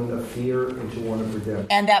a moment of fear into one of redemption.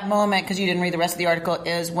 And that moment, because you didn't read the rest of the article,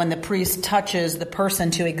 is when the priest touches the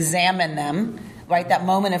person to examine them, right? That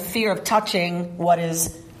moment of fear of touching what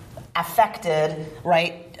is affected,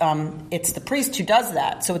 right? It's the priest who does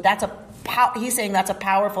that. So he's saying that's a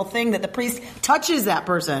powerful thing, that the priest touches that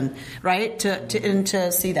person, right?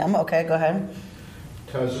 To see them. Okay, go ahead.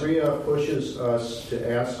 Tazria pushes us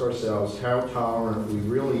to ask ourselves how tolerant we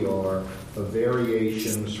really are of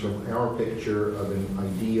variations from our picture of an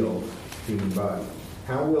ideal human body.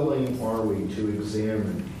 How willing are we to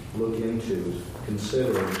examine, look into,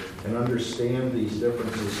 consider, and understand these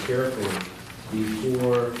differences carefully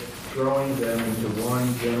before throwing them into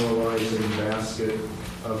one generalizing basket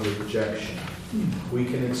of rejection? We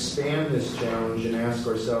can expand this challenge and ask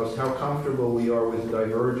ourselves how comfortable we are with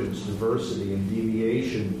divergence, diversity, and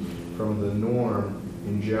deviation from the norm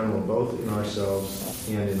in general, both in ourselves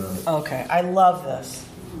and in others. Okay, I love this.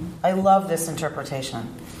 I love this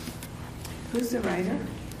interpretation. Who's the writer?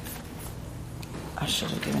 I should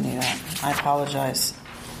have given you that. I apologize.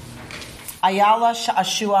 Ayala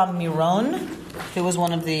Ashua Miron, who was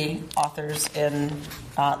one of the authors in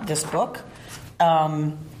this book,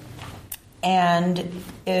 and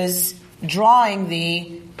is drawing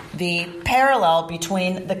the parallel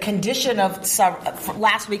between the condition of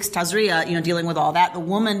last week's Tazria, dealing with all that, the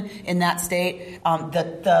woman in that state,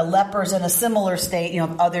 the lepers in a similar state,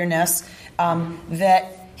 of otherness,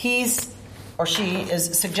 that he's or she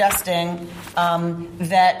is suggesting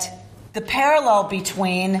that the parallel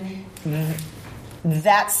between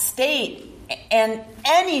that state and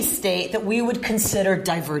any state that we would consider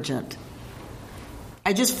divergent.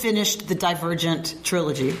 I just finished the Divergent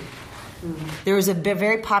trilogy. There is a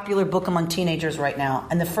very popular book among teenagers right now,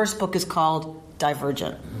 and the first book is called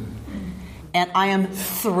Divergent. And I am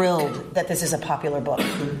thrilled that this is a popular book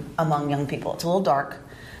among young people. It's a little dark.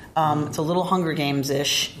 It's a little Hunger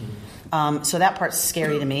Games-ish. So that part's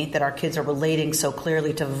scary to me, that our kids are relating so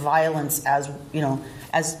clearly to violence as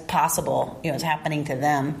possible, is happening to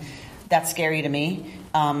them. That's scary to me.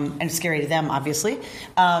 And it's scary to them, obviously,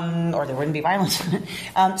 or there wouldn't be violence.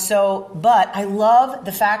 But I love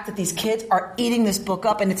the fact that these kids are eating this book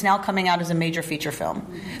up, and it's now coming out as a major feature film.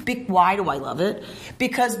 Why do I love it?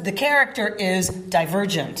 Because the character is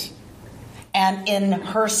divergent, and in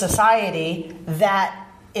her society, that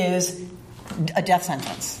is a death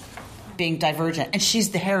sentence, being divergent, and she's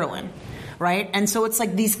the heroine. Right? And so it's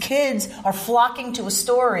like these kids are flocking to a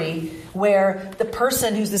story where the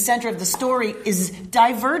person who's the center of the story is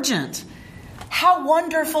divergent. How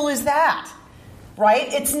wonderful is that?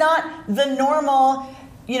 Right? It's not the normal,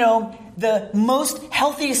 the most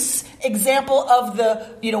healthiest example of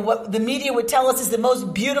what the media would tell us is the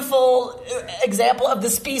most beautiful example of the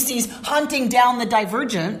species hunting down the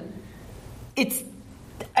divergent. It's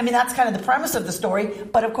I mean, that's kind of the premise of the story.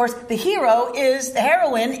 But of course, the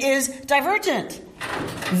heroine is divergent.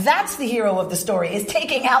 That's the hero of the story, is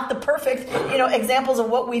taking out the perfect, examples of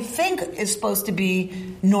what we think is supposed to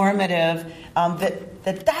be normative.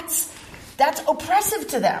 That's oppressive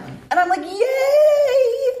to them. And I'm like,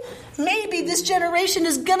 yay! Maybe this generation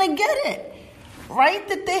is gonna get it, right?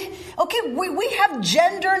 We have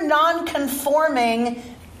gender non-conforming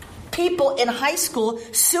people in high school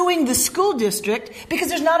suing the school district because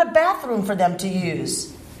there's not a bathroom for them to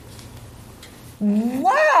use.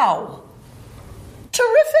 Wow!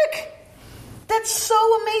 Terrific! That's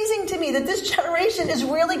so amazing to me that this generation is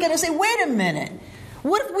really going to say, wait a minute,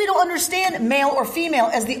 what if we don't understand male or female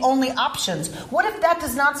as the only options? What if that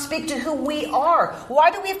does not speak to who we are? Why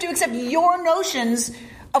do we have to accept your notions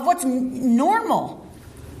of what's normal?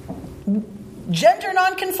 Gender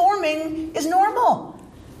non-conforming is normal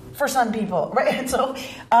for some people, right? And so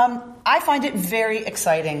I find it very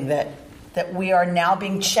exciting that we are now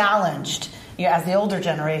being challenged. As the older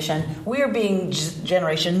generation, we are being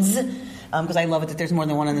generations, because I love it that there's more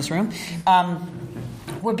than one in this room.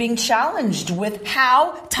 We're being challenged with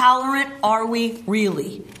how tolerant are we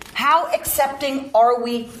really? How accepting are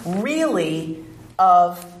we really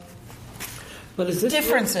of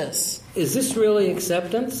differences? Is this really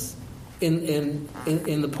acceptance in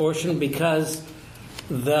the portion? Because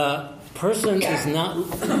the person is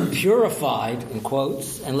not purified, in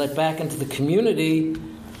quotes, and let back into the community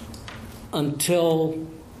until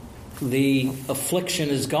the affliction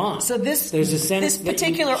is gone. So there's a sense this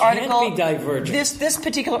particular that you article can't be divergent. This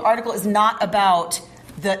particular article is not about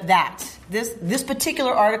that. This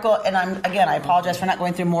particular article, and I apologize for not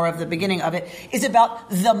going through more of the beginning of it, is about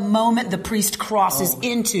the moment the priest crosses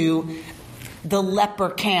into the leper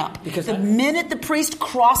camp. Because the minute the priest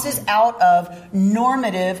crosses out of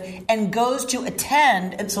normative and goes to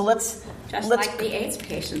attend, and so let's like the AIDS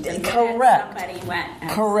patient. Correct. Somebody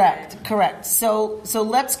went. Correct. So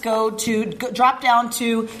let's drop down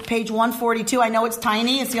to page 142. I know it's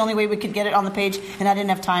tiny. It's the only way we could get it on the page, and I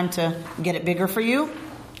didn't have time to get it bigger for you.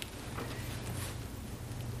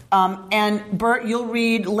 And Bert, you'll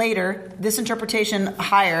read later. This interpretation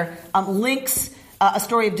higher links a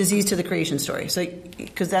story of disease to the creation story. So,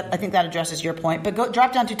 because I think that addresses your point. But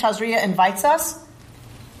drop down to Tazria invites us.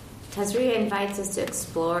 Tazria invites us to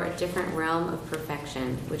explore a different realm of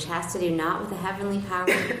perfection, which has to do not with the heavenly power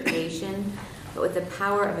of creation, but with the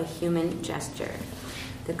power of a human gesture.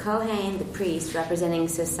 The Kohen, the priest, representing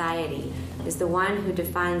society, is the one who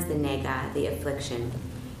defines the nega, the affliction.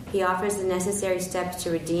 He offers the necessary steps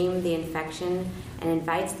to redeem the infection and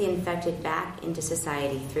invites the infected back into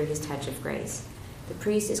society through his touch of grace. The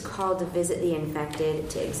priest is called to visit the infected,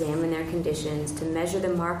 to examine their conditions, to measure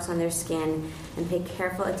the marks on their skin, and pay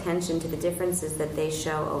careful attention to the differences that they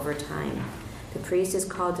show over time. The priest is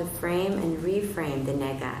called to frame and reframe the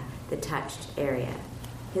nega, the touched area.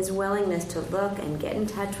 His willingness to look and get in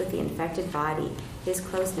touch with the infected body, his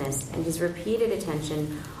closeness, and his repeated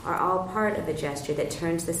attention are all part of a gesture that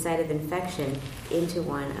turns the site of infection into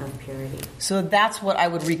one of purity. So that's what I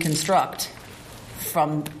would reconstruct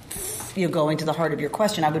from going to the heart of your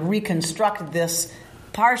question. I would reconstruct this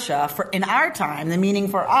parsha in our time. The meaning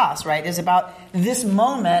for us, right, is about this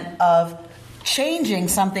moment of changing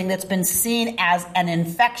something that's been seen as an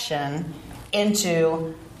infection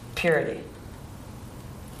into purity.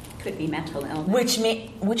 Could be mental illness.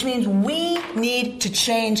 Which means we need to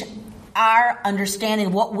change our understanding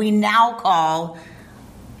of what we now call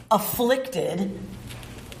afflicted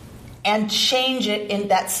and change it in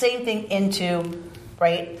that same thing into,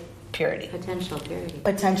 right, purity. Potential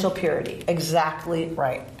purity. Exactly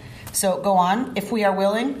right. So go on. If we are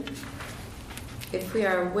willing. If we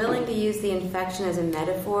are willing to use the infection as a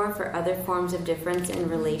metaphor for other forms of difference in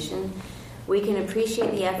relation, we can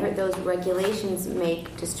appreciate the effort those regulations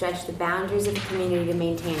make to stretch the boundaries of the community to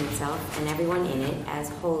maintain itself and everyone in it as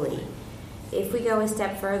holy. If we go a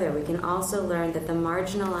step further, we can also learn that the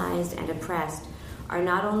marginalized and oppressed are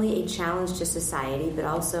not only a challenge to society, but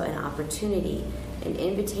also an opportunity, an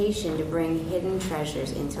invitation to bring hidden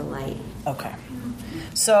treasures into light. Okay.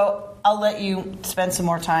 So I'll let you spend some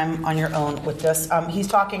more time on your own with this. He's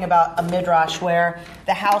talking about a midrash where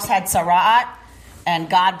the house had tzara'at, and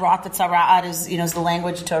God brought the tzara'at, is the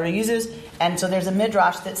language Torah uses. And so there's a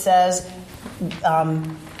midrash that says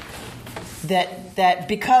that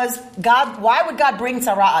because God, why would God bring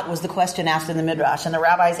tzara'at, was the question asked in the midrash. And the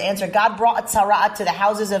rabbis answered, God brought tzara'at to the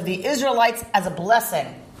houses of the Israelites as a blessing.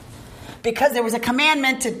 Because there was a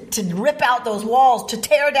commandment to rip out those walls, to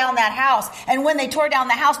tear down that house. And when they tore down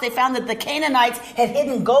the house, they found that the Canaanites had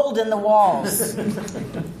hidden gold in the walls.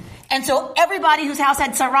 And so everybody whose house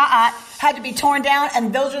had tzara'at had to be torn down,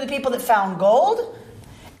 and those are the people that found gold,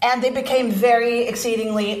 and they became very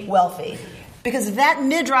exceedingly wealthy. Because that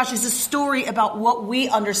midrash is a story about what we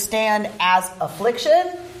understand as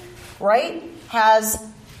affliction, right? Has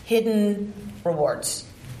hidden rewards.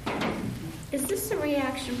 Is this a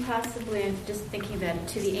reaction possibly, I'm just thinking about it,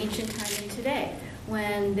 to the ancient time and today,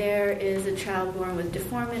 when there is a child born with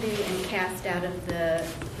deformity and cast out of the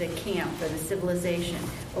camp or the civilization?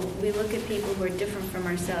 We look at people who are different from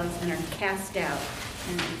ourselves and are cast out,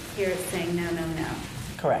 and here it's saying, no.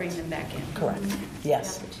 Correct. Bring them back in. Correct.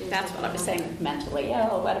 Yes. That's what I was saying, mentally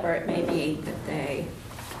ill, whatever it may be, that they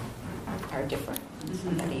are different.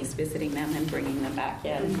 Somebody's visiting them and bringing them back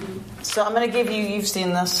in. So I'm going to give you've seen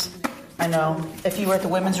this. I know. If you were at the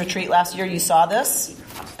women's retreat last year, you saw this.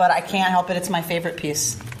 But I can't help it. It's my favorite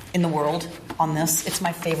piece in the world on this. It's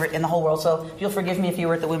my favorite in the whole world. So you'll forgive me if you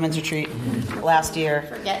were at the women's retreat last year.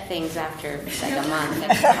 Forget things after like a month.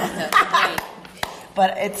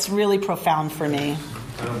 But it's really profound for me.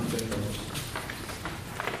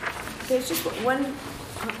 There's just one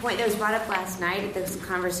point that was brought up last night at this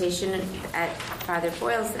conversation at Father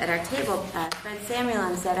Boyle's at our table. Fred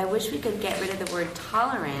Samuelson said, I wish we could get rid of the word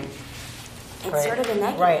tolerant. It's sort of a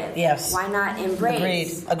negative. Right, yes. Why not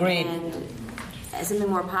embrace? Agreed. And something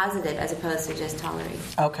more positive as opposed to just tolerate.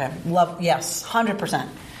 Okay. Yes, 100%.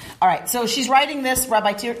 All right, so she's writing this.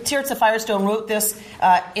 Rabbi Tirza Firestone wrote this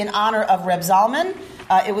in honor of Reb Zalman.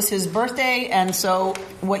 It was his birthday, and so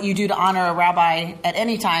what you do to honor a rabbi at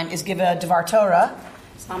any time is give a Dvar Torah.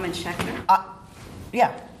 Zalman Schachter?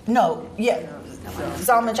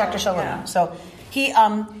 Zalman Schachter Shalom. Yeah. So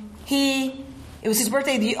it was his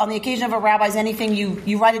birthday. On the occasion of a rabbi's anything,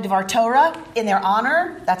 you write a Dvar Torah in their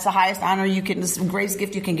honor. That's the highest honor you can, the greatest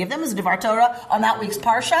gift you can give them is a Dvar Torah on that week's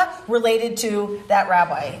Parsha related to that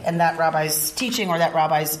rabbi and that rabbi's teaching or that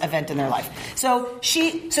rabbi's event in their life. So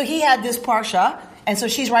he had this Parsha, and so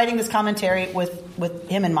she's writing this commentary with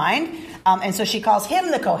him in mind. And so she calls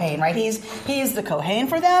him the Kohen, right? He's the Kohen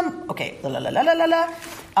for them. Okay,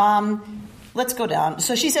 let's go down.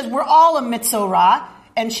 So she says, we're all a mitzorah.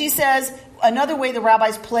 And she says, another way the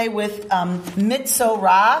rabbis play with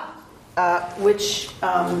mitzorah, which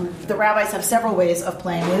the rabbis have several ways of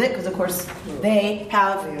playing with it, because of course they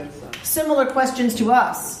have similar questions to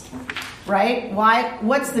us, right?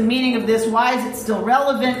 What's the meaning of this? Why is it still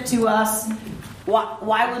relevant to us?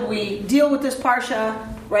 Why would we deal with this parsha?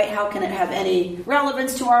 Right? How can it have any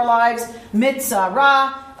relevance to our lives?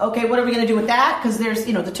 Mitzarah. Okay, what are we going to do with that? Because there's,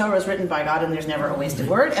 the Torah is written by God and there's never a wasted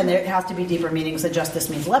word, and there has to be deeper meanings than just this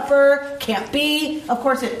means leper. Can't be. Of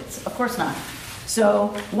course not.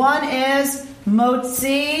 So one is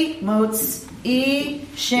motzi,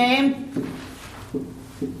 shem,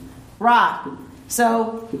 ra.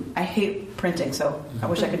 So I hate printing, so I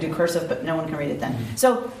wish I could do cursive, but no one can read it then.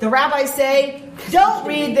 So the rabbis say, don't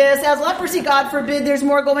read this as leprosy, God forbid, there's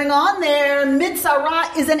more going on there.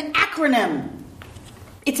 Mitzarah is an acronym.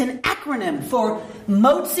 It's an acronym for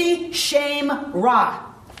Motzi Shem Ra.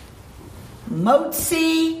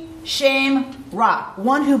 Motzi Shem Ra.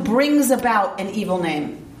 One who brings about an evil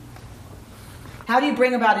name. How do you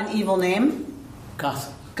bring about an evil name?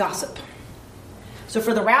 Gossip. So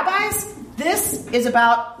for the rabbis, this is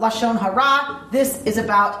about Lashon Hara. This is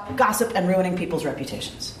about gossip and ruining people's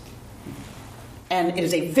reputations. And it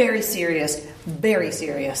is a very serious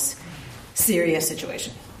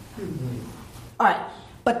situation. All right.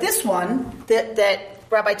 But this one that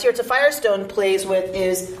Rabbi Tirza Firestone plays with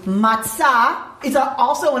is matzah. It's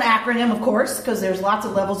also an acronym, of course, because there's lots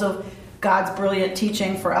of levels of God's brilliant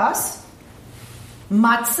teaching for us.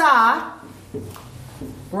 Matzah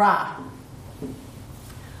ra.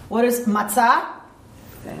 What is matzah?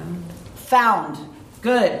 Found.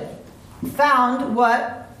 Good. Found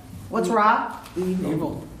what? What's ra?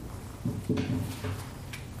 Evil.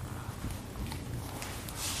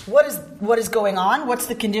 What is going on? What's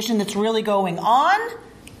the condition that's really going on?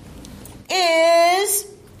 Is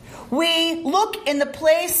we look in the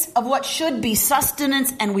place of what should be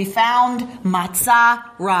sustenance, and we found matzah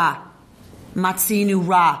ra. Matzinu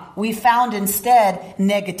ra. We found instead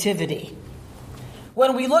negativity.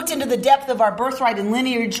 When we looked into the depth of our birthright and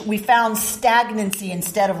lineage, we found stagnancy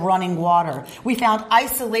instead of running water. We found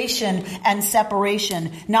isolation and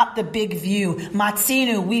separation, not the big view.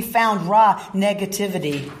 Matzinu, we found ra,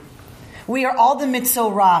 negativity. We are all the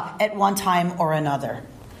mitzorah at one time or another.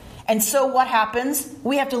 And so what happens?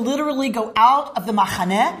 We have to literally go out of the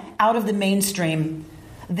machaneh, out of the mainstream.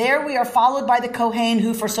 There we are followed by the Kohen,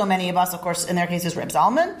 who for so many of us, of course, in their case is Reb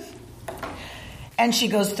Zalman. And she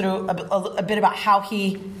goes through a bit about how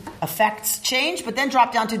he affects change, but then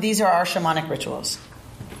drop down to these are our shamanic rituals.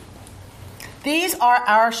 These are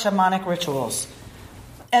our shamanic rituals.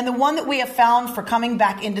 And the one that we have found for coming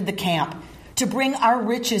back into the camp, to bring our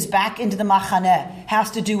riches back into the machaneh,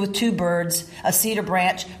 has to do with 2 birds, a cedar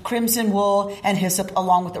branch, crimson wool, and hyssop,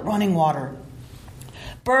 along with the running water.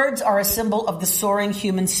 Birds are a symbol of the soaring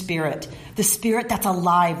human spirit, the spirit that's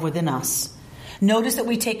alive within us. Notice that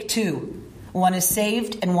we take 2. One is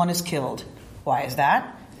saved and one is killed. Why is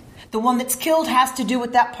that? The one that's killed has to do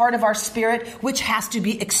with that part of our spirit which has to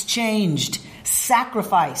be exchanged,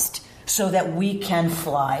 sacrificed, so that we can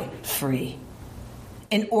fly free.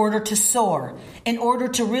 In order to soar, in order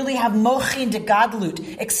to really have mochin de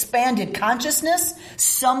gadlut, expanded consciousness,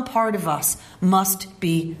 some part of us must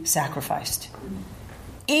be sacrificed.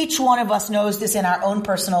 Each one of us knows this in our own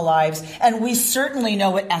personal lives, and we certainly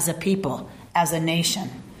know it as a people, as a nation.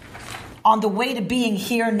 On the way to being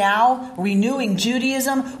here now, renewing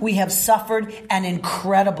Judaism, we have suffered an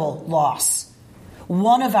incredible loss.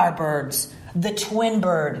 One of our birds, the twin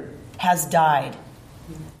bird, has died,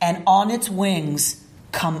 and on its wings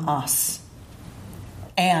come us.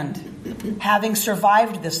 And having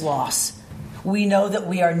survived this loss, we know that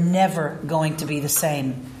we are never going to be the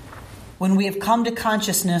same. When we have come to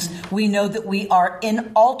consciousness, we know that we are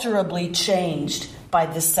inalterably changed by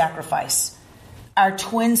this sacrifice. Our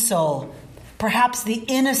twin soul, perhaps the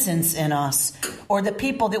innocence in us, or the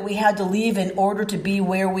people that we had to leave in order to be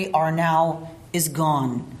where we are now, is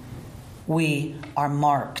gone. We are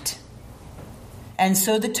marked. And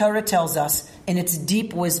so the Torah tells us in its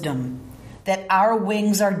deep wisdom that our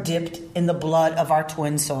wings are dipped in the blood of our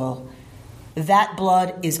twin soul. That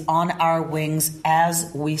blood is on our wings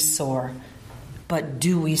as we soar. But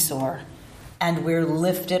do we soar? And we're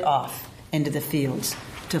lifted off into the fields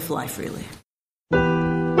to fly freely.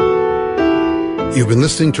 You've been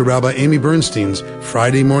listening to Rabbi Amy Bernstein's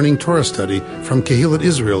Friday morning Torah study from Kehillat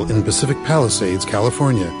Israel in Pacific Palisades,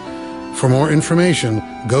 California. For more information,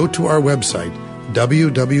 go to our website,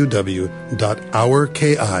 www.ourki.org.